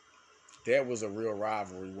 Listen, that was a real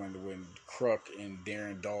rivalry when Kruk and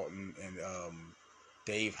Darren Dalton and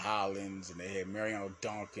Dave Hollins, and they had Mariano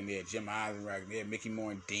Duncan, they had Jim Eisenreich, they had Mickey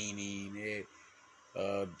Morandini, they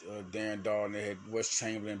had Darren Dalton, they had Wes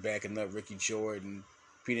Chamberlain backing up Ricky Jordan,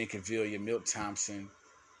 Peter Cavilla, Milt Thompson.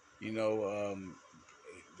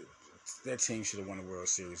 That team should have won the World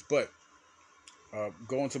Series. But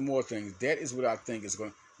going to more things, that is what I think is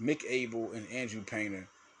going to Mick Abel and Andrew Painter.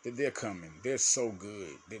 They're coming. They're so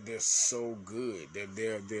good. They're so good.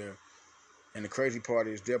 They're and the crazy part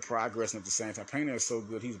is they're progressing at the same time. Painter is so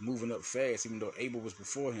good, he's moving up fast, even though Abel was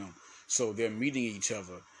before him. So they're meeting each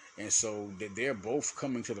other. And so they're both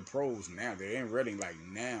coming to the pros now. They're in Reading like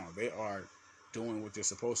now. They are doing what they're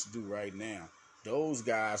supposed to do right now. Those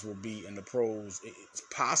guys will be in the pros. It's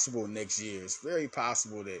possible next year. It's very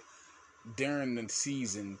possible that during the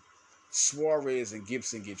season, Suarez and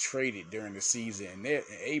Gibson get traded during the season, and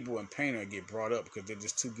Abel and Painter get brought up because they're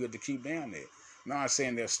just too good to keep down there. I'm not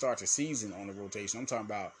saying they'll start the season on the rotation. I'm talking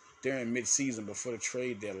about during mid-season before the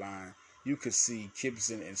trade deadline, you could see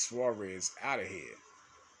Gibson and Suarez out of here.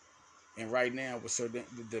 And right now with Sir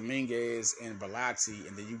Dominguez and Bellotti,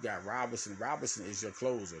 and then you got Robinson. Robinson is your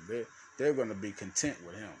closer. They're going to be content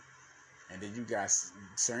with him. And then you got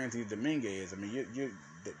Sir Anthony Dominguez. I mean, you're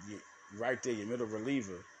right there, your middle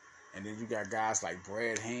reliever. And then you got guys like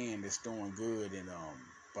Brad Hand that's doing good, and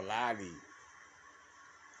Bellotti.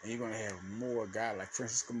 And you're going to have more guys like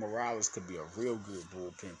Francisco Morales could be a real good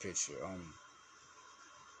bullpen pitcher.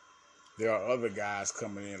 There are other guys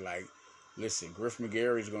coming in like, listen, Griff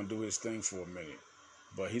McGarry is going to do his thing for a minute.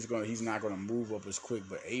 But he's not going to move up as quick.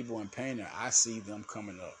 But Abel and Painter, I see them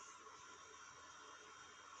coming up.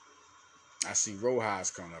 I see Rojas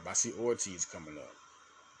coming up. I see Ortiz coming up.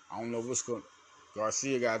 I don't know what's going.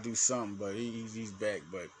 Garcia got to do something, but he's back.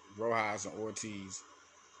 But Rojas and Ortiz,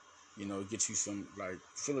 get you some, like,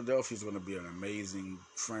 Philadelphia's going to be an amazing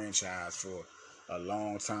franchise for a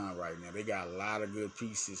long time right now. They got a lot of good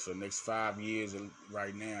pieces for the next 5 years.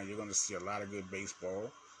 Right now, you're going to see a lot of good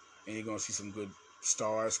baseball, and you're going to see some good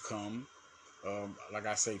stars come. Like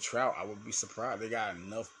I say, Trout, I would be surprised. They got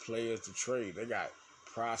enough players to trade. They got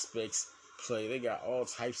prospects play. They got all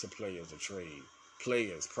types of players to trade.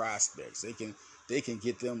 Players, prospects. They can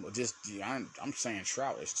get them. I'm saying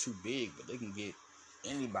Trout is too big, but they can get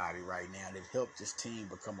anybody right now that helped this team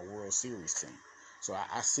become a World Series team. So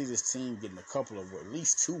I see this team getting a couple of, at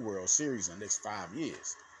least 2 World Series in the next 5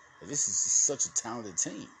 years. And this is just such a talented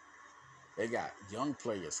team. They got young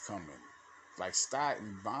players coming. Like Stott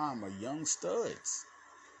and Baum are young studs.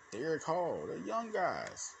 Derek Hall, they're young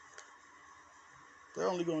guys. They're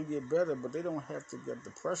only going to get better, but they don't have to get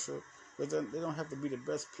the pressure. They don't have to be the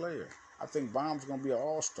best player. I think Baum's going to be an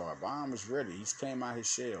all-star. Baum is ready. He's came out his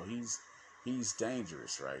shell. He's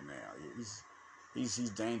dangerous right now. He's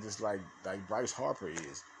dangerous like Bryce Harper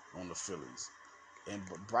is on the Phillies. And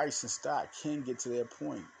Bryce and Stott can get to that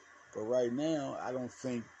point. But right now, I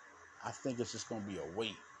think it's just going to be a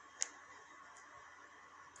wait.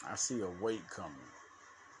 I see a wait coming.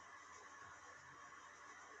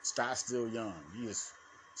 Stott's still young. It's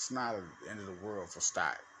not the end of the world for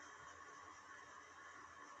Stott.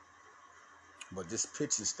 But this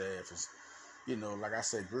pitching staff is, like I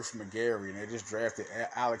said, Griff McGarry, and they just drafted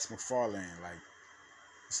Alex McFarland. Like,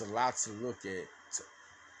 it's a lot to look at,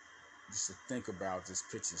 just to think about this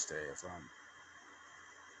pitching staff.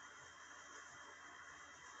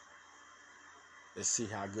 Let's see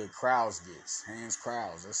how good Krause gets. Hans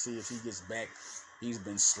Krause. Let's see if he gets back. He's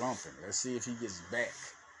been slumping. Let's see if he gets back.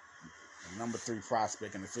 The number 3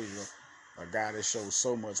 prospect in the field, a guy that shows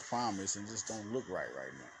so much promise and just don't look right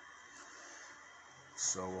now.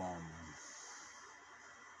 So,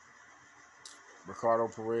 Ricardo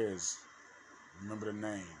Perez, remember the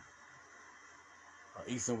name.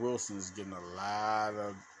 Ethan Wilson is getting a lot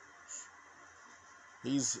of.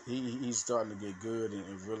 He's starting to get good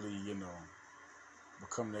and really,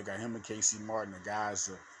 become that guy. Him and Casey Martin, the guys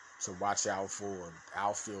to watch out for,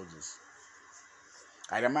 outfielders.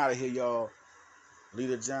 All right, I'm out of here, y'all.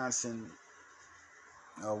 Lita Johnson.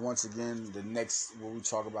 Once again, the next where we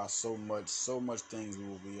talk about so much things we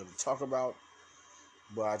will be able to talk about.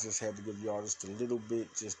 But I just had to give y'all just a little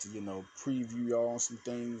bit, just to preview y'all on some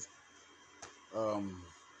things. We'll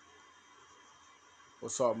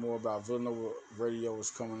talk more about Villanova Radio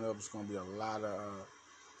is coming up. It's going to be a lot of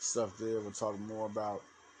stuff there. We'll talk more about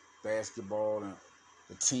basketball and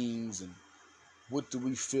the teams and what do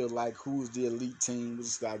we feel like, who's the elite team. We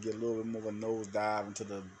just got to get a little bit more of a nosedive into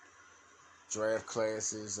the draft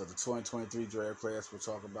classes of the 2023 draft class. We'll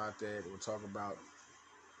talk about that. We'll talk about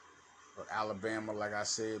Alabama, like I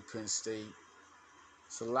said, Penn State.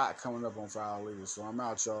 It's a lot coming up on Foul Leader. So I'm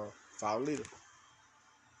out, y'all. Foul Leader.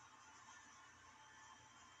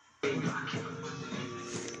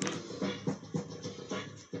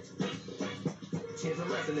 Here's a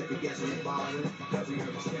lesson if you're guessing and following. Cause you're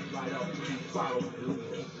gonna step right up and keep following the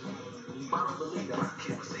leader. Follow the leader.